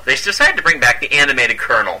ago, they decided to bring back the animated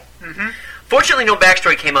Colonel. Mm-hmm. Fortunately, no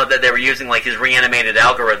backstory came out that they were using, his reanimated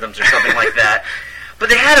algorithms or something like that. But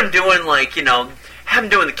they had him doing, have him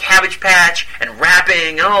doing the Cabbage Patch and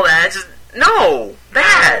rapping and all that. It's just, no,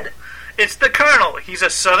 bad. It's the Colonel. He's a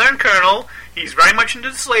Southern Colonel. He's very much into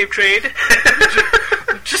the slave trade.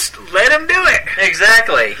 Just let him do it.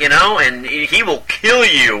 Exactly, and he will kill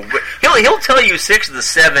you. He'll tell you 6 of the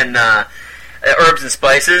 7 herbs and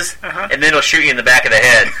spices, and then he'll shoot you in the back of the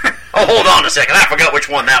head. Oh, hold on a second. I forgot which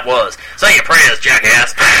one that was. Say your prayers,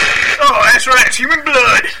 jackass. Oh, that's right. It's human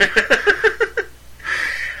blood.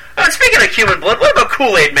 speaking of human blood, what about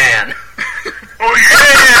Kool-Aid Man? Oh,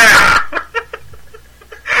 yeah!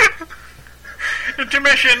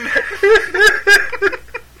 Intermission.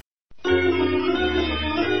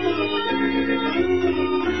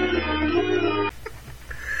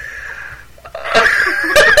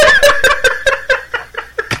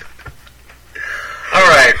 All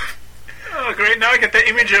right. Oh, great. Now I get the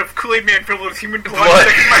image of Kool-Aid Man filled with human blood stuck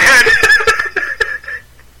in my head.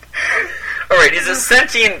 All right, he's a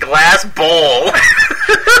sentient glass bowl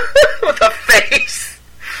with a face.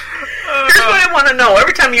 Here's what I want to know.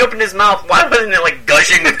 Every time he opened his mouth, why wasn't it like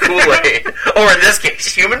gushing with Kool-Aid? Or in this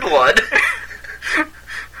case, human blood.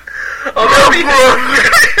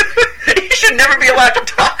 He should never be allowed to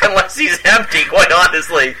talk unless he's empty, quite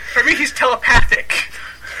honestly. For me, he's telepathic.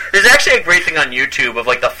 There's actually a great thing on YouTube of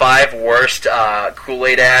like the 5 worst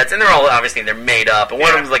Kool-Aid ads, and they're all obviously they're made up. And one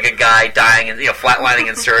of them's like a guy dying and flatlining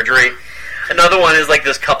in surgery. Another one is like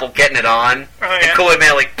this couple getting it on, and Kool-Aid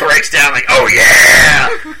Man like breaks down like, "Oh yeah!"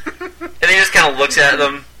 And he just kind of looks at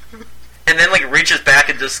them, and then like reaches back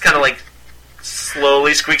and just kind of like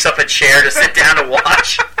slowly squeaks up a chair to sit down to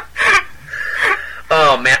watch.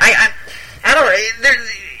 Oh man, I don't know.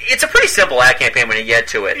 It's a pretty simple ad campaign when you get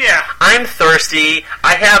to it. Yeah. I'm thirsty.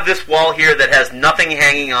 I have this wall here that has nothing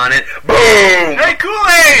hanging on it. Boom! Hey,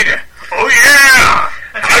 Kool-Aid! Oh, yeah!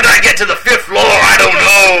 How did I get to the 5th floor? I don't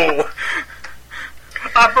know.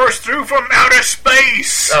 I burst through from outer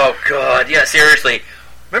space. Oh, God. Yeah, seriously.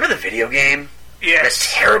 Remember the video game? Yes. The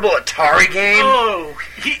terrible Atari game? Oh,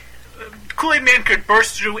 Kool-Aid Man could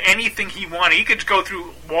burst through anything he wanted. He could go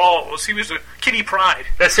through walls. He was a Kitty Pryde.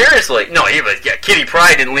 Seriously. No, Kitty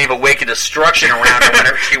Pryde didn't leave a wake of destruction around her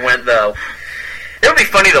whenever she went, though. It would be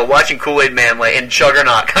funny, though, watching Kool-Aid Man like, in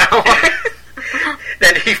Juggernaut.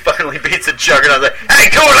 Then he finally beats a Juggernaut. Like, "Hey,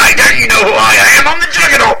 Kool-Aid, don't you know who I am? I'm the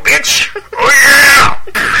Juggernaut, bitch!" Oh, yeah!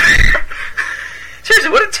 Seriously,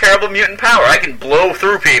 what a terrible mutant power. I can blow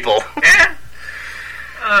through people. Yeah.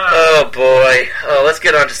 Oh, boy. Let's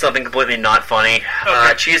get on to something completely not funny.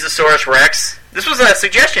 Okay. Cheezosaurus Rex. This was a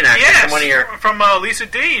suggestion, actually, from one of your... from Lisa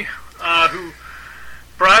D, who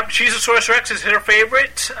brought up Cheezosaurus Rex as her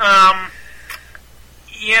favorite. I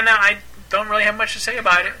don't really have much to say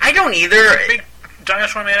about it. I don't either. Big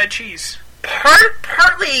dinosaur man of cheese.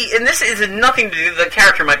 Partly, and this is nothing to do. The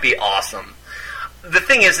character might be awesome. The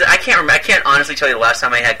thing is, I can't honestly tell you the last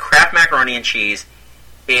time I had Kraft macaroni and cheese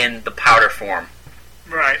in the powder form.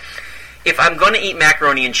 Right. If I'm going to eat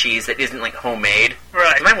macaroni and cheese that isn't like homemade,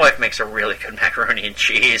 right? My wife makes a really good macaroni and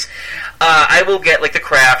cheese. I will get like the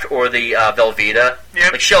Kraft or the Velveeta,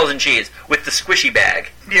 like shells and cheese with the squishy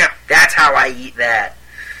bag. Yeah, that's how I eat that.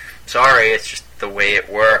 Sorry, it's just the way it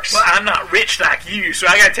works. Well, I'm not rich like you, so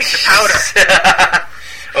I gotta take the powder.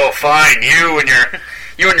 Oh, fine, you and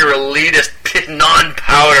your elitist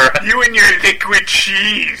non-powder. You and your liquid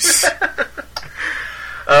cheese.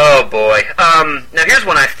 Oh boy. Now here's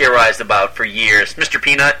one I've theorized about for years. Mr.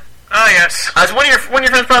 Peanut. Oh yes. One of your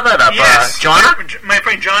friends brought that up. Yes. Jonna? My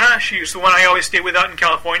friend Jonna. She's the one I always stay with out in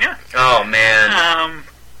California. Oh man.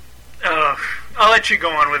 I'll let you go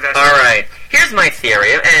on with that. All right. Here's my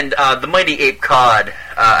theory, and the Mighty Ape Cod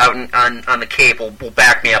out on the Cape will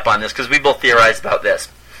back me up on this because we both theorized about this.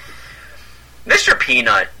 Mr.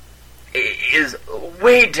 Peanut is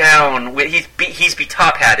way down. He's be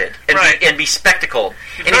top hatted and be spectacled,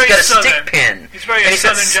 and he's got a stick pin. He's very a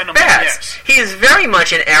southern gentleman. Yes. He is very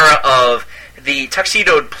much an era of the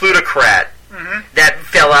tuxedoed plutocrat that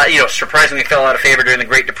fell out. Surprisingly fell out of favor during the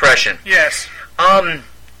Great Depression. Yes.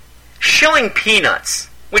 Shilling peanuts,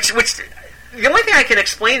 which the only thing I can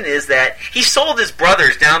explain is that he sold his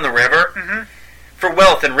brothers down the river for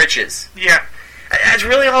wealth and riches. Yeah. That's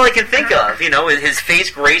really all I can think of. His face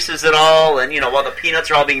graces it all, and while the peanuts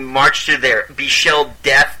are all being marched to their be-shelled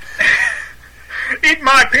death. Eat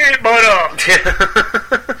my peanut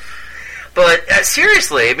butter. But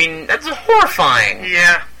seriously, I mean, that's horrifying.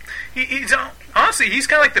 Yeah, he's honestly he's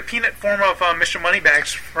kind of like the peanut form of Mr.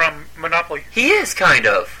 Moneybags from Monopoly. He is kind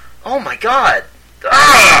of. Oh my God.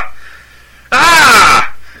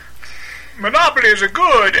 Monopolies are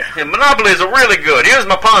good. Yeah, Monopolies are really good. Here's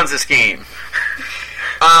my Ponzi scheme.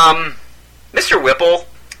 Mr. Whipple.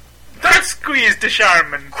 Don't squeeze the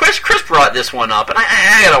Charmin. Chris brought this one up, and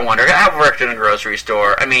I gotta wonder. I've worked in a grocery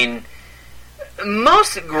store. I mean,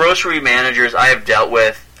 most grocery managers I have dealt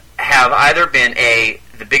with have either been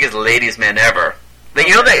the biggest ladies' man ever. The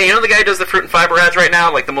guy who does the fruit and fiber ads right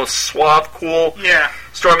now, like the most suave, cool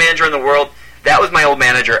store manager in the world. That was my old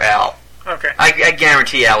manager, Al. Okay. I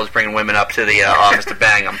guarantee Al was bringing women up to the office to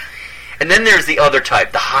bang them. And then there's the other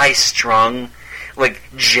type, the high-strung, like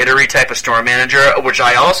jittery type of store manager, which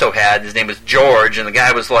I also had. His name was George, and the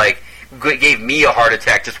guy was like, gave me a heart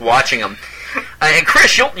attack just watching them. And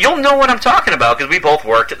Chris, you'll know what I'm talking about because we both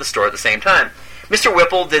worked at the store at the same time. Mr.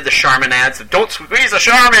 Whipple did the Charmin ads. Don't squeeze the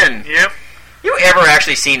Charmin. Yep. You ever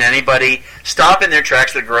actually seen anybody stop in their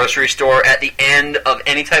tracks at the grocery store at the end of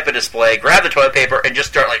any type of display, grab the toilet paper, and just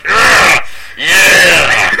start like, yeah,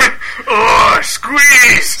 oh,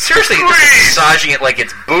 squeeze, seriously, squeeze. Massaging it like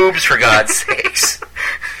it's boobs for God's sakes.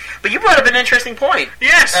 But you brought up an interesting point.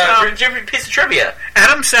 Yes, piece of trivia.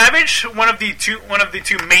 Adam Savage, one of the two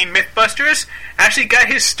main MythBusters, actually got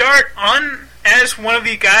his start on as one of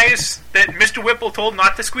the guys that Mr. Whipple told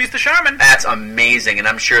not to squeeze the Charmin. That's amazing, and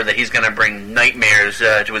I'm sure that he's going to bring nightmares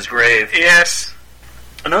to his grave. Yes.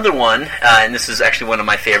 Another one, and this is actually one of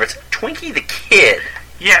my favorites, Twinkie the Kid.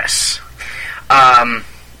 Yes.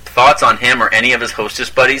 Thoughts on him or any of his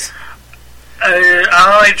Hostess buddies? All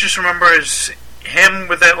I just remember is him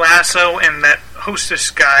with that lasso and that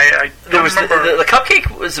Hostess guy. The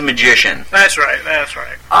Cupcake was a magician. That's right.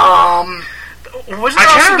 Wasn't I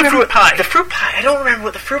also can't the remember fruit pie? The fruit pie. I don't remember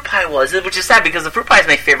what the fruit pie was, which is sad because the fruit pie is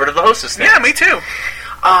my favorite of the Hostess things. Yeah, me too.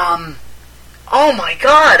 Oh my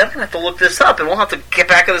God! I'm gonna have to look this up, and we'll have to get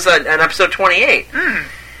back to this on episode 28.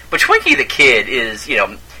 But Twinkie the Kid is,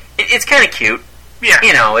 it's kind of cute. Yeah.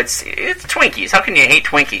 It's Twinkies. How can you hate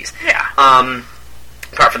Twinkies? Yeah.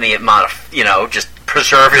 Apart from the amount of, just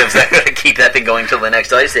preservatives that are going to keep that thing going till the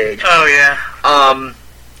next ice age. Oh yeah.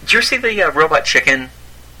 Did you ever see the Robot Chicken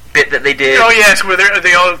bit that they did? Oh yes, where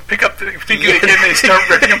they all pick up the Twinkie the Kid and they start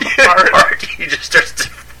ripping them apart. He just starts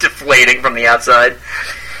deflating from the outside.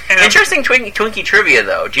 And interesting Twinkie trivia,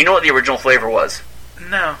 though. Do you know what the original flavor was?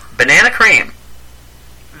 No. Banana cream.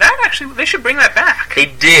 That actually, they should bring that back. They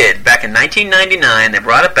did. Back in 1999, they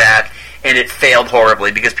brought it back, and it failed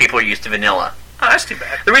horribly because people are used to vanilla. Oh, that's too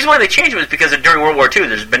bad. The reason why they changed it was because during World War II,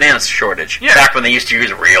 there's a banana shortage. Yeah. Back when they used to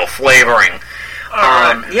use real flavoring.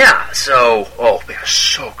 Yeah, so, they were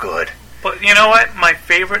so good. But you know what? My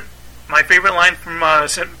favorite line from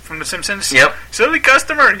The Simpsons? Yep. Silly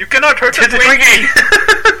customer, you cannot hurt the Twinkie.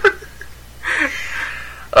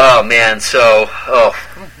 Oh, man, I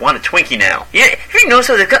want a Twinkie now. Yeah, have you noticed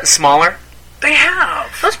how they've gotten smaller? They have.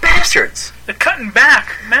 Those bastards. They're cutting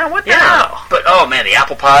back. Man, what the hell? But, the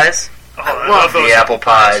apple pies. I love the apple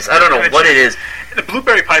pies. I don't know what it is. The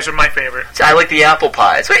blueberry pies are my favorite. I like the apple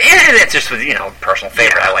pies. And it's just, personal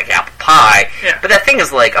favorite. Yeah. I like apple pie. Yeah. But that thing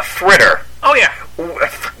is like a fritter. Oh, yeah.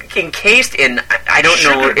 Encased in, I don't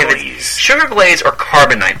know if glaze. it's sugar glaze or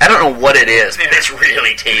carbonite. I don't know what it is, but it's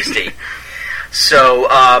really tasty. So,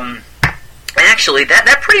 actually,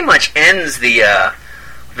 that pretty much ends the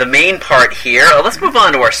main part here. Let's move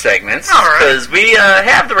on to our segments. All right. Because we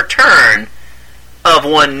have the return of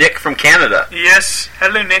one Nick from Canada. Yes.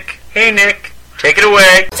 Hello, Nick. Hey, Nick. Take it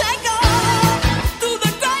away.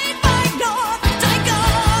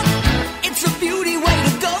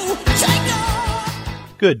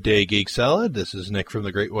 Good day, Geek Salad. This is Nick from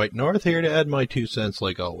the Great White North, here to add my 2 cents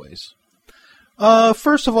like always.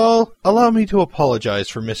 First of all, allow me to apologize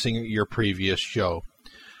for missing your previous show.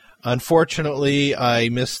 Unfortunately, I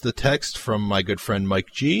missed the text from my good friend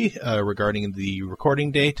Mike G regarding the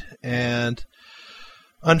recording date, and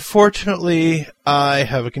unfortunately, I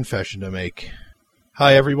have a confession to make.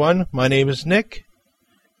 Hi everyone, my name is Nick,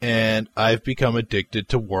 and I've become addicted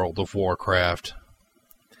to World of Warcraft.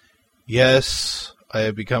 Yes, I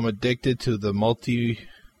have become addicted to the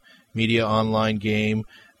multimedia online game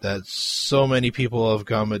that so many people have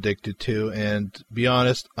become addicted to, and to be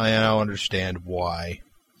honest, I now understand why.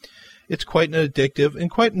 It's quite an addictive and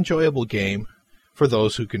quite enjoyable game for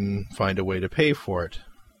those who can find a way to pay for it.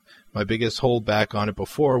 My biggest holdback on it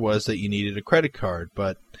before was that you needed a credit card,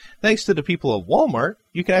 but thanks to the people of Walmart,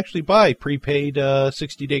 you can actually buy prepaid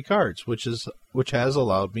 60-day cards, which has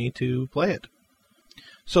allowed me to play it.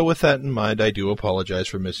 So with that in mind, I do apologize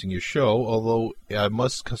for missing your show, although I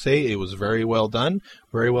must say it was very well done,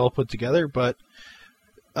 very well put together, but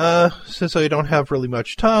since I don't have really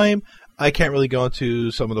much time, I can't really go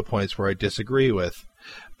into some of the points where I disagree with.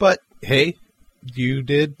 But, hey, you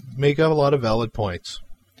did make up a lot of valid points.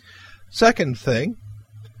 Second thing,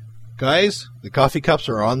 guys, the coffee cups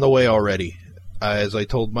are on the way already. As I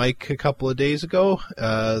told Mike a couple of days ago,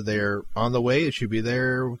 they're on the way. It should be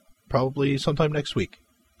there probably sometime next week.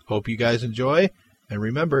 Hope you guys enjoy, and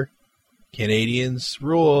remember, Canadians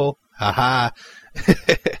rule. Haha.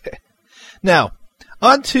 Now,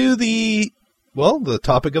 on to the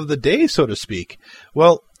topic of the day, so to speak.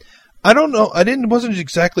 Well, I don't know. Wasn't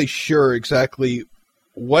exactly sure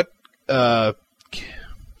what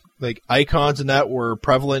icons and that were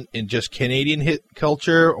prevalent in just Canadian hit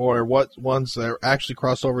culture, or what ones that are actually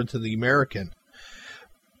crossed over into the American.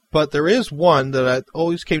 but there is one that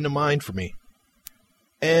always came to mind for me.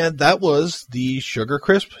 And that was the Sugar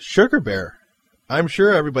Crisp Sugar Bear. I'm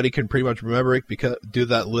sure everybody can pretty much remember it because do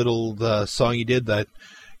that little song he did that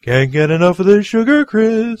can't get enough of the Sugar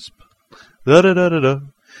Crisp. Da da da da da.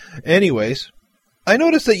 Anyways, I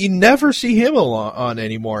noticed that you never see him on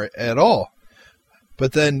anymore at all.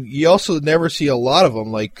 But then you also never see a lot of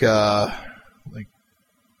them, like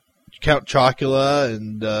Count Chocula,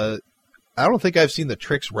 and I don't think I've seen the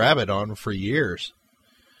Trix Rabbit on for years.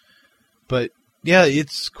 But yeah,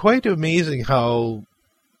 it's quite amazing how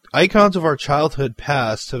icons of our childhood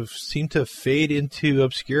past have seemed to fade into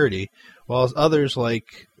obscurity, while others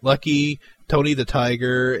like Lucky, Tony the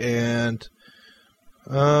Tiger, and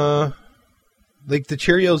like the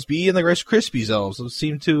Cheerios Bee and the Rice Krispies elves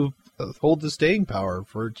seem to hold the staying power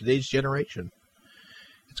for today's generation.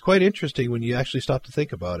 It's quite interesting when you actually stop to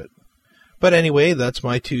think about it. But anyway, that's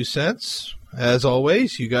my 2 cents. As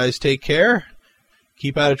always, you guys take care,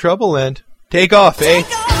 keep out of trouble, and take off, eh?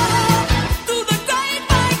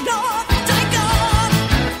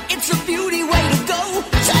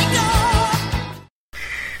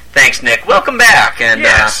 Thanks, Nick. Welcome back, and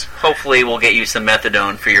hopefully we'll get you some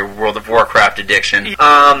methadone for your World of Warcraft addiction.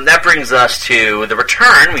 That brings us to the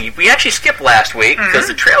return. We actually skipped last week because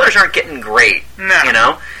the trailers aren't getting great, you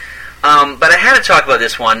know. But I had to talk about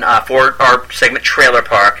this one for our segment Trailer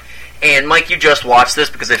Park. And Mike, you just watched this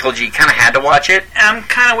because I told you kind of had to watch it. I'm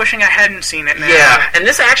kind of wishing I hadn't seen it now. Yeah, and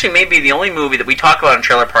this actually may be the only movie that we talk about in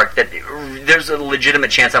Trailer Park that there's a legitimate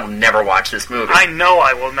chance I will never watch this movie. I know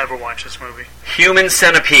I will never watch this movie. Human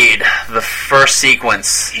Centipede, the first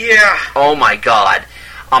sequence. Yeah. Oh my God.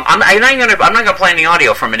 I'm not gonna play any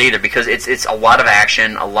audio from it either because it's a lot of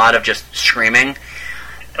action, a lot of just screaming.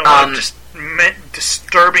 A lot of just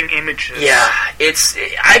disturbing images. Yeah,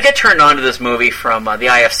 I get turned on to this movie from the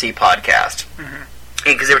IFC podcast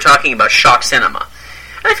because they were talking about shock cinema,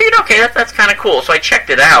 and I figured, okay, that's kind of cool. So I checked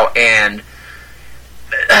it out, and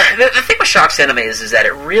the thing with shock cinema is that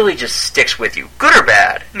it really just sticks with you, good or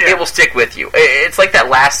bad. Yeah. It will stick with you. It's like that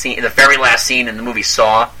last scene, the very last scene in the movie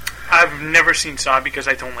Saw. I've never seen Saw because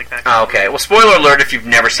I don't like that. Oh, okay, well, spoiler alert if you've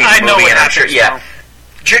never seen the movie. I know what and happens, I'm sure, yeah.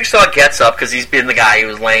 Jigsaw gets up, because he's been the guy who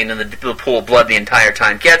was laying in the pool of blood the entire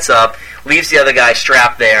time, gets up, leaves the other guy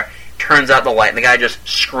strapped there, turns out the light, and the guy just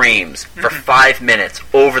screams for 5 minutes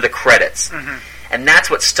over the credits. And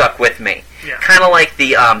that's what stuck with me. Yeah. Kind of like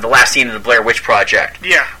the last scene in the Blair Witch Project.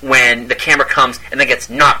 Yeah. When the camera comes and then gets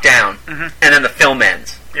knocked down, and then the film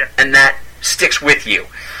ends. Yeah. And that sticks with you.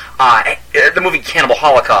 The movie Cannibal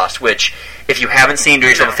Holocaust, which, if you haven't seen, do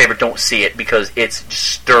yourself a favor, don't see it, because it's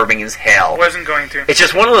disturbing as hell. Wasn't going to. It's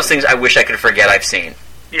just one of those things I wish I could forget I've seen.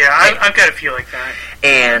 Yeah, I've got a feel like that.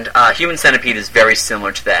 And Human Centipede is very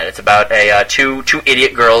similar to that. It's about two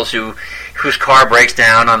idiot girls whose car breaks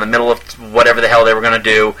down on the middle of whatever the hell they were going to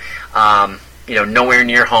do, nowhere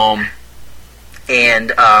near home.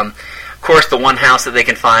 And, of course, the one house that they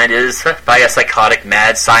can find is by a psychotic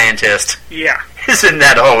mad scientist. Yeah. Isn't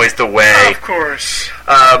that always the way? Of course.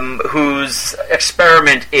 Whose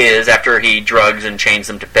experiment is, after he drugs and chains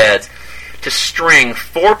them to beds, to string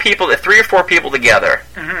 3 or 4 people together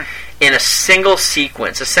in a single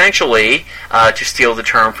sequence. Essentially, to steal the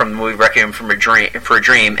term from the movie Requiem for a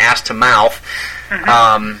Dream, ass to mouth.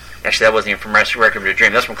 Actually, that wasn't even from Requiem for a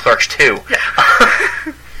Dream. That's from Clerks 2.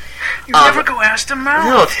 Yeah. You never go ass to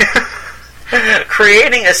mouth. No.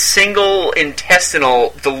 Creating a single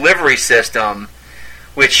intestinal delivery system,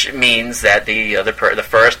 which means that the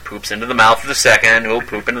first poops into the mouth of the second, who will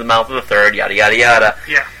poop into the mouth of the third, yada yada yada.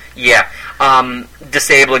 Yeah. Yeah.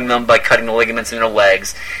 Disabling them by cutting the ligaments in their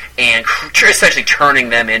legs, and essentially turning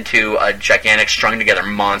them into a gigantic, strung-together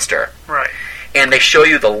monster. Right. And they show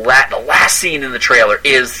you the last scene in the trailer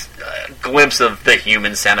is a glimpse of the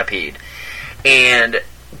Human Centipede. And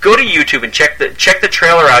go to YouTube and check the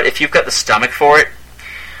trailer out if you've got the stomach for it.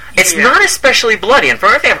 It's not especially bloody, and from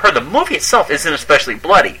everything I've heard, the movie itself isn't especially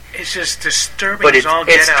bloody. It's just disturbing. But it's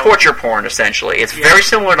torture porn, essentially. It's very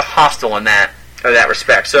similar to Hostel in that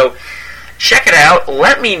respect. So check it out.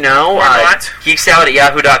 Let me know.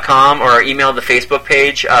 geeksalad@yahoo.com, or email the Facebook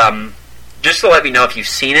page. Just to let me know if you've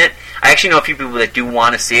seen it. I actually know a few people that do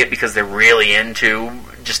want to see it because they're really into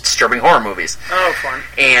just disturbing horror movies. Oh, fun.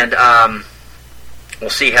 And we'll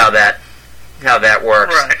see how that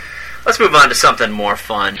works. Right. Let's move on to something more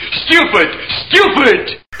fun. Stupid!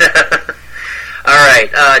 All right.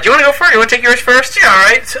 Do you want to go first? You want to take yours first? Yeah,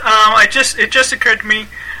 all right. It just occurred to me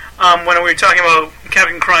when we were talking about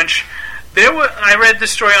Captain Crunch. I read this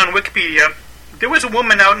story on Wikipedia. There was a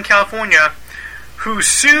woman out in California who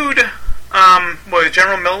sued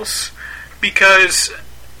General Mills because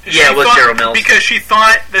Yeah, it was General Mills. Because she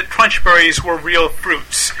thought that crunch berries were real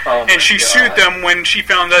fruits. Oh my and she God. sued them when she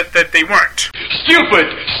found out that they weren't. Stupid!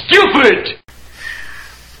 Stupid!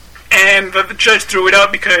 And the judge threw it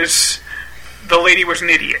out because the lady was an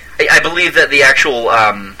idiot. I believe that the actual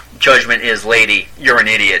judgment is, lady, you're an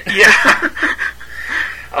idiot. Yeah.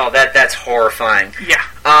 Oh, that's horrifying. Yeah.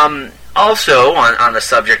 Also, on the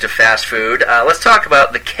subject of fast food, let's talk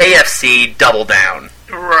about the KFC Double Down.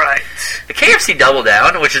 Right. The KFC Double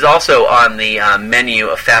Down, which is also on the menu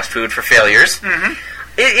of fast food for failures,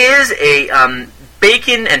 it is a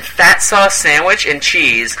bacon and fat sauce sandwich and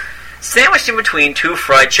cheese sandwiched in between two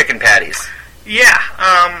fried chicken patties.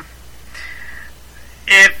 Yeah.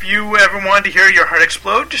 If you ever wanted to hear your heart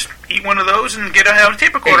explode, just eat one of those and get out a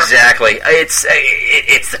tape recorder. Exactly.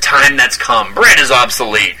 It's the time that's come. Bread is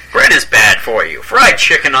obsolete. Bread is bad for you. Fried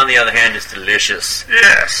chicken, on the other hand, is delicious.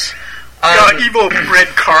 Yes. Evil bread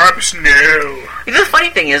carbs? No. The funny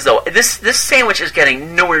thing is, though, this sandwich is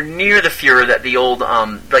getting nowhere near the furor that the old,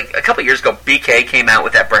 like a couple years ago, BK came out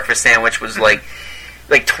with that breakfast sandwich, was like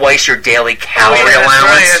twice your daily calorie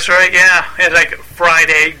allowance. That's right, yeah. It had like fried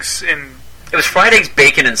eggs and... It was fried eggs,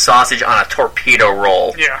 bacon, and sausage on a torpedo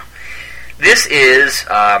roll. Yeah. This is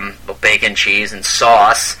bacon, cheese, and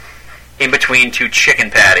sauce in between two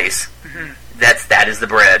chicken patties. That is the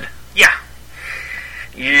bread. Yeah.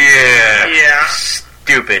 Yeah. Yeah.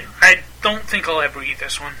 Stupid. I don't think I'll ever eat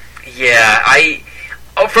this one. Yeah,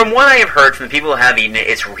 from what I have heard from the people who have eaten it,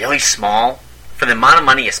 it's really small for the amount of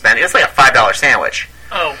money you spend. It's like a $5 sandwich.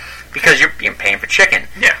 Oh. Because you're paying for chicken.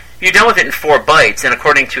 Yeah. You're done with it in 4 bites, and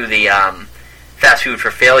according to the Fast Food for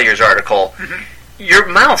Failures article, your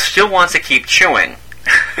mouth still wants to keep chewing.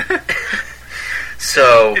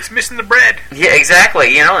 So it's missing the bread. Yeah,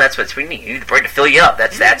 exactly. You know, that's what we need. You need the bread to fill you up.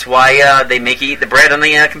 That's why they make you eat the bread on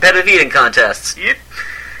the competitive eating contests. Yep.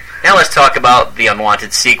 Now let's talk about the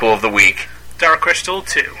unwanted sequel of the week. Dark Crystal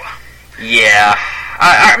 2. Yeah.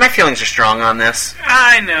 My feelings are strong on this.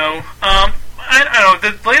 I know. I don't know.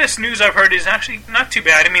 The latest news I've heard is actually not too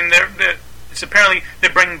bad. I mean, it's apparently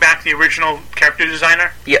they're bringing back the original character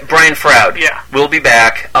designer. Yeah, Brian Froud. Yeah. Will be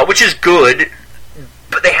back, which is good,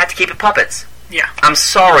 but they have to keep it puppets. Yeah. I'm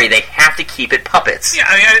sorry, they have to keep it puppets. Yeah,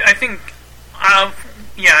 I think... I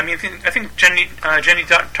think Jenny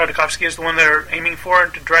Tartakovsky is the one they're aiming for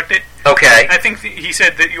to direct it. Okay. I think he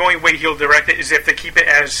said that the only way he'll direct it is if they keep it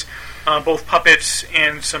as both puppets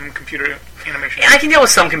and some computer animation. I can deal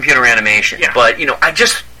with some computer animation, but, I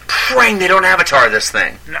just praying they don't Avatar this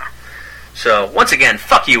thing. No. So, once again,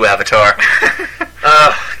 fuck you, Avatar.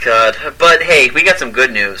 Oh, God. But, hey, we got some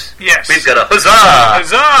good news. Yes. We've got a huzzah!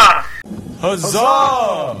 Huzzah!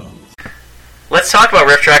 Huzzah! Let's talk about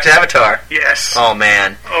Rift Track's Avatar. Yes. Oh,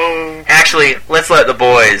 man. Oh. Actually, let's let the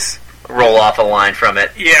boys roll off a line from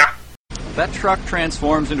it. Yeah. That truck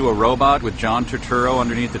transforms into a robot with John Turturro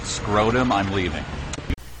underneath its scrotum, I'm leaving.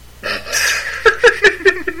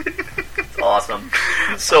 Awesome.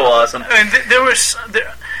 So awesome. And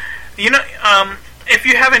if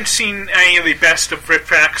you haven't seen any of the best of Rift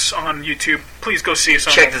Tracks on YouTube, please go see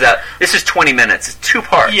some. Check this out. This is 20 minutes. It's 2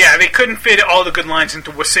 parts. Yeah, they couldn't fit all the good lines into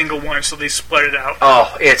a single one, so they split it out.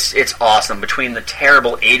 Oh, it's awesome. Between the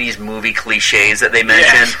terrible 80s movie cliches that they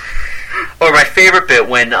mention, or my favorite bit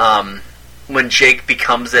when Jake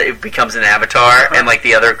becomes an avatar, and like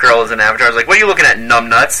the other girl is an avatar, is like, "What are you looking at,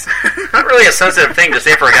 numbnuts?" Not really a sensitive thing to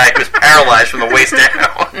say for a guy who's paralyzed from the waist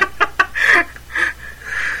down.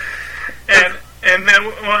 And then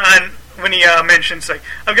when he mentions, like,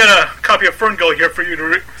 I've got a copy of Ferngully here for you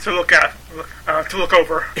to look at, to look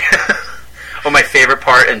over. Oh, my favorite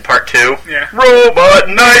part in part 2. Yeah. Robot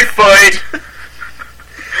knife fight.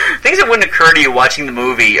 Things that wouldn't occur to you watching the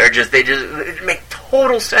movie are they make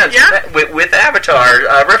total sense with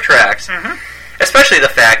Avatar Rift Tracks. Especially the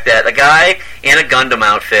fact that a guy in a Gundam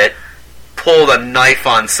outfit pulled a knife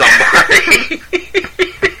on somebody.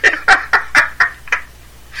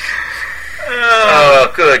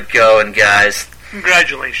 Oh, good going, guys.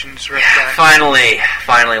 Congratulations, Rift Tracks.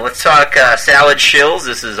 Finally. Let's talk salad shills.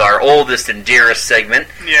 This is our oldest and dearest segment.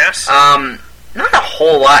 Yes. Not a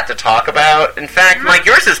whole lot to talk about. In fact, Mike,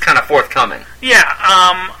 yours is kind of forthcoming. Yeah,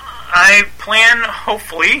 I plan,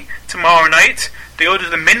 hopefully, tomorrow night to go to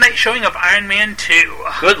the midnight showing of Iron Man 2.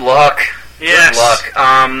 Good luck. Yes. Good luck.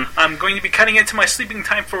 I'm going to be cutting into my sleeping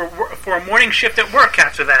time for a morning shift at work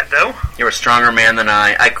after that, though. You're a stronger man than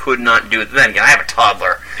I. I could not do it. Then again, I have a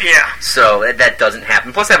toddler. Yeah. So that doesn't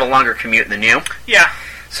happen. Plus, I have a longer commute than you. Yeah.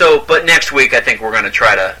 So, but next week, I think we're going to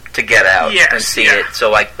try to get out and see it,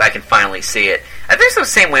 so I can finally see it. I think it's the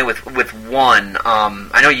same way with one.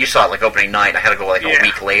 I know you saw it like opening night. I had to go like a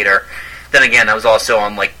week later. Then again, I was also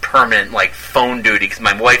on like permanent like phone duty because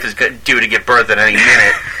my wife is due to give birth at any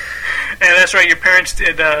minute. And that's right, your parents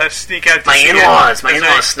did sneak out to my see in-laws. it. My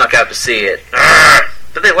in-laws snuck out to see it.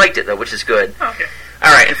 But they liked it, though, which is good. Okay.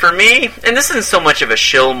 All right, and for me, and this isn't so much of a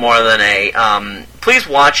shill more than a, please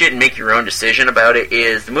watch it and make your own decision about it,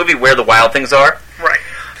 is the movie Where the Wild Things Are. Right.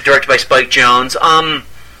 Directed by Spike Jonze.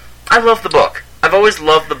 I love the book. I've always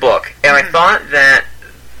loved the book. And I thought that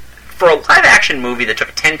for a live-action movie that took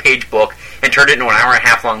a 10-page book and turned it into an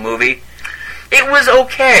hour-and-a-half long movie, it was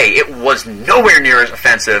okay. It was nowhere near as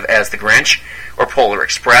offensive as The Grinch or Polar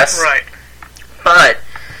Express. Right. But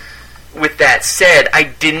with that said, I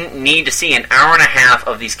didn't need to see an hour and a half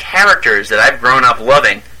of these characters that I've grown up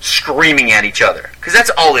loving screaming at each other. Because that's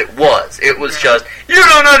all it was. It was just, you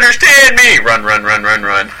don't understand me! Run, run, run, run,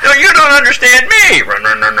 run. No, you don't understand me! Run,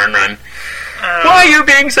 run, run, run, run. Why are you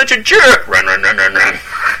being such a jerk? Run, run, run, run, run.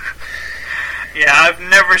 Yeah, I've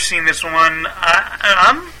never seen this one.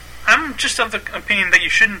 I'm just of the opinion that you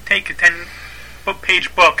shouldn't take a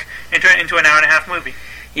 10-page book and turn it into an hour-and-a-half movie.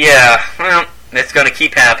 Yeah, well, it's going to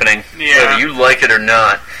keep happening, whether you like it or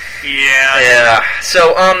not. Yeah. Yeah.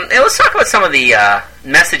 So, let's talk about some of the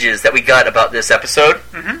messages that we got about this episode.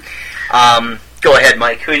 Mm-hmm. Go ahead,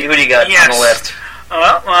 Mike. Who do you got on the list?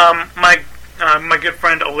 Well, my good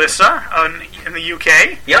friend Alyssa in the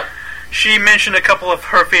UK. Yep. She mentioned a couple of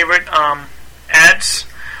her favorite ads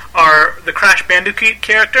are the Crash Bandicoot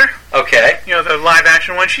character. Okay. You know, the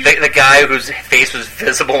live-action one. The guy whose face was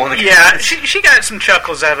visible in the Yeah, she got some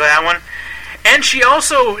chuckles out of that one. And she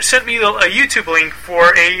also sent me a YouTube link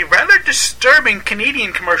for a rather disturbing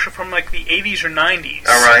Canadian commercial from like the 80s or 90s.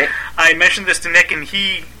 All right. I mentioned this to Nick, and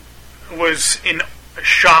he was in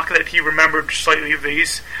shock that he remembered slightly of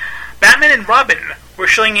these. Batman and Robin were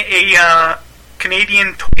showing a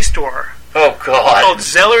Canadian toy store. Oh, God. Called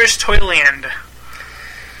Zeller's Toyland.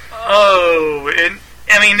 Oh,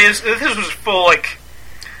 this was full, like,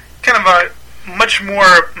 kind of a much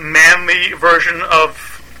more manly version of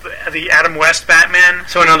the Adam West Batman.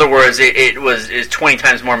 So in other words, it was 20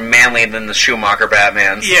 times more manly than the Schumacher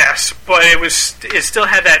Batmans. Yes, but it still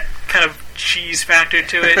had that kind of cheese factor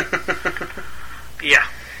to it. Yeah.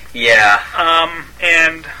 Yeah.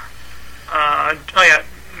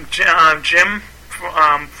 Jim,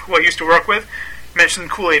 who I used to work with,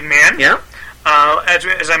 mentioned Kool-Aid Man. Yeah.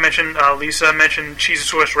 As I mentioned, Lisa mentioned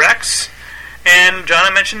Cheezosaurus Rex, and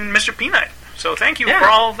John mentioned Mr. Peanut. So thank you for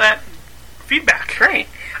all that feedback. Great.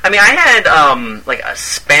 I mean, I had like a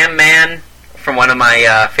spam man from one of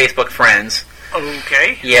my Facebook friends.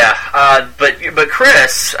 Okay. Yeah, but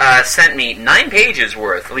Chris sent me 9 pages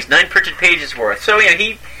worth, at least 9 printed pages worth. So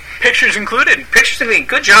he pictures included. Pictures included.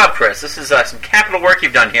 Good job, Chris. This is some capital work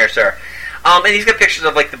you've done here, sir. And he's got pictures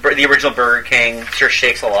of like the original Burger King, Sir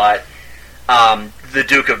Shakes a Lot, the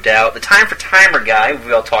Duke of Doubt, the Time for Timer guy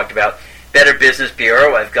we all talked about, Better Business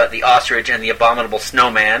Bureau. I've got the Ostrich and the Abominable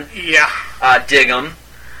Snowman. Yeah. Dig 'em.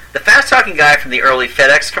 The fast-talking guy from the early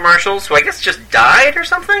FedEx commercials, who I guess just died or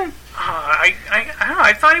something? I don't know.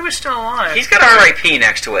 I thought he was still alive. He's got R.I.P.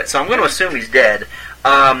 next to it, so I'm going to assume he's dead.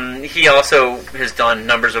 He also has done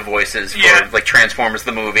numbers of voices for like Transformers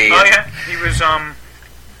the movie. Oh, yeah. He was,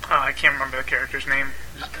 I can't remember the character's name.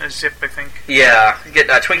 Zip, I think. Yeah. You get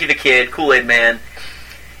Twinkie the Kid, Kool-Aid Man,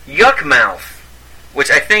 Yuck Mouth,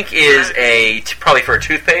 which I think is probably for a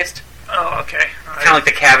toothpaste. Oh, okay. Kind of like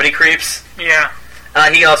the Cavity Creeps. Yeah.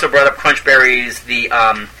 He also brought up Crunch Berries, the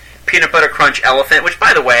Peanut Butter Crunch Elephant, which,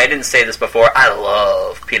 by the way, I didn't say this before, I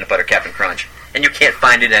love Peanut Butter Captain Crunch. And you can't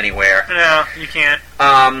find it anywhere. No, you can't.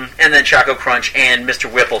 And then Choco Crunch and Mr.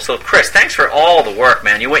 Whipple. So, Chris, thanks for all the work,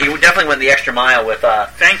 man. You definitely went the extra mile with...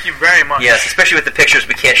 Thank you very much. Yes, especially with the pictures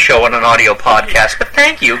we can't show on an audio podcast. But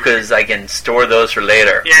thank you, because I can store those for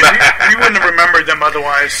later. Yeah, we wouldn't have remembered them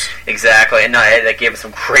otherwise. Exactly. And no, that gave us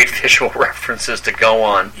some great visual references to go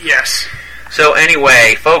on. Yes. So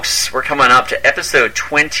anyway, folks, we're coming up to episode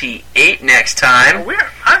 28 next time.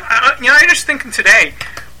 I'm just thinking today,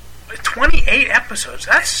 28 episodes.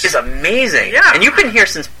 Is amazing. Yeah. And you've been here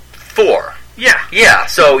since 4. Yeah. Yeah.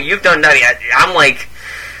 So you've done. I'm like.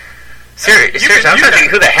 Seriously, I'm trying to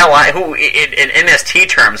think who the hell in MST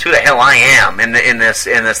terms, who the hell I am in this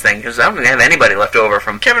thing, because I don't have anybody left over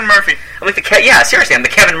from Kevin Murphy. I'm like seriously, I'm the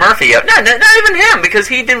Kevin Murphy. No, not even him, because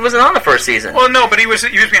he wasn't on the first season. Well, no, but he was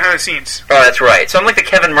behind the scenes. Oh, that's right. So I'm like the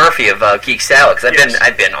Kevin Murphy of Geek Salad, because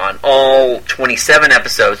I've been on all 27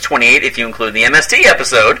 episodes, 28 if you include the MST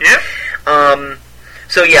episode. Yep.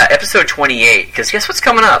 So yeah, episode 28. Because guess what's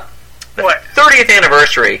coming up? The what? 30th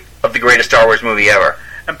anniversary of the greatest Star Wars movie ever.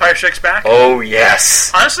 Empire Strikes Back? Oh,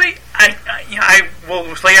 yes. Honestly, I will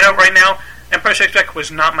lay it out right now. Empire Strikes Back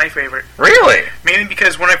was not my favorite. Really? Mainly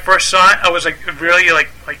because when I first saw it, I was really like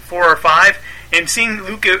 4 or 5, and seeing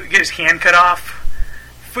Luke get his hand cut off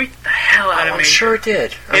freaked the hell out of me. I'm sure it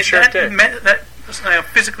did. That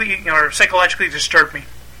physically or psychologically disturbed me.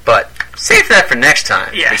 But save that for next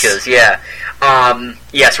time. Yes. Because,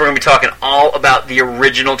 yes, we're going to be talking all about the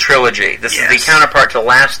original trilogy. This is the counterpart to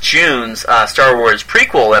last June's Star Wars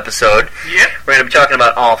prequel episode. Yep. We're going to be talking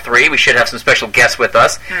about all 3. We should have some special guests with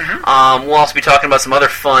us. Mm-hmm. We'll also be talking about some other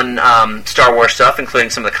fun Star Wars stuff, including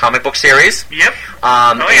some of the comic book series. Yep.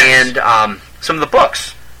 And some of the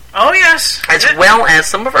books. Oh, yes. As well as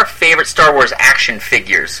some of our favorite Star Wars action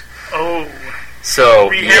figures. Oh. So,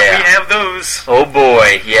 we have those. Oh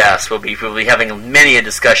boy, yes, we'll be having many a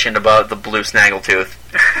discussion about the blue snaggletooth.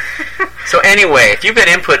 So anyway, if you've got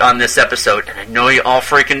input on this episode, and I know you all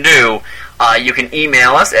freaking do, you can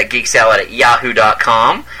email us at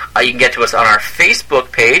geeksalad@yahoo.com. You can get to us on our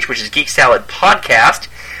Facebook page, which is Geek Salad Podcast,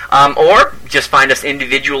 or just find us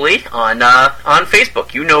individually on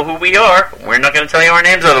Facebook. You know who we are. We're not going to tell you our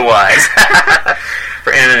names otherwise.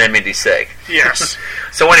 For Anna and Mindy's sake. Yes.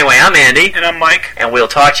 So anyway, I'm Andy. And I'm Mike. And we'll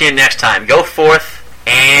talk to you next time. Go forth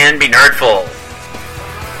and be nerdful.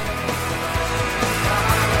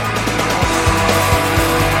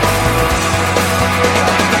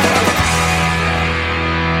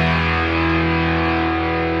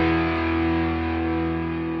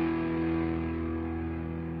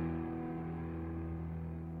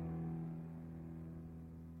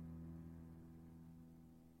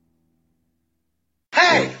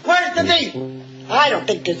 Hey, where's the meat? I don't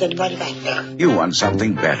think there's anybody back there. You want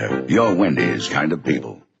something better. You're Wendy's kind of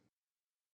people.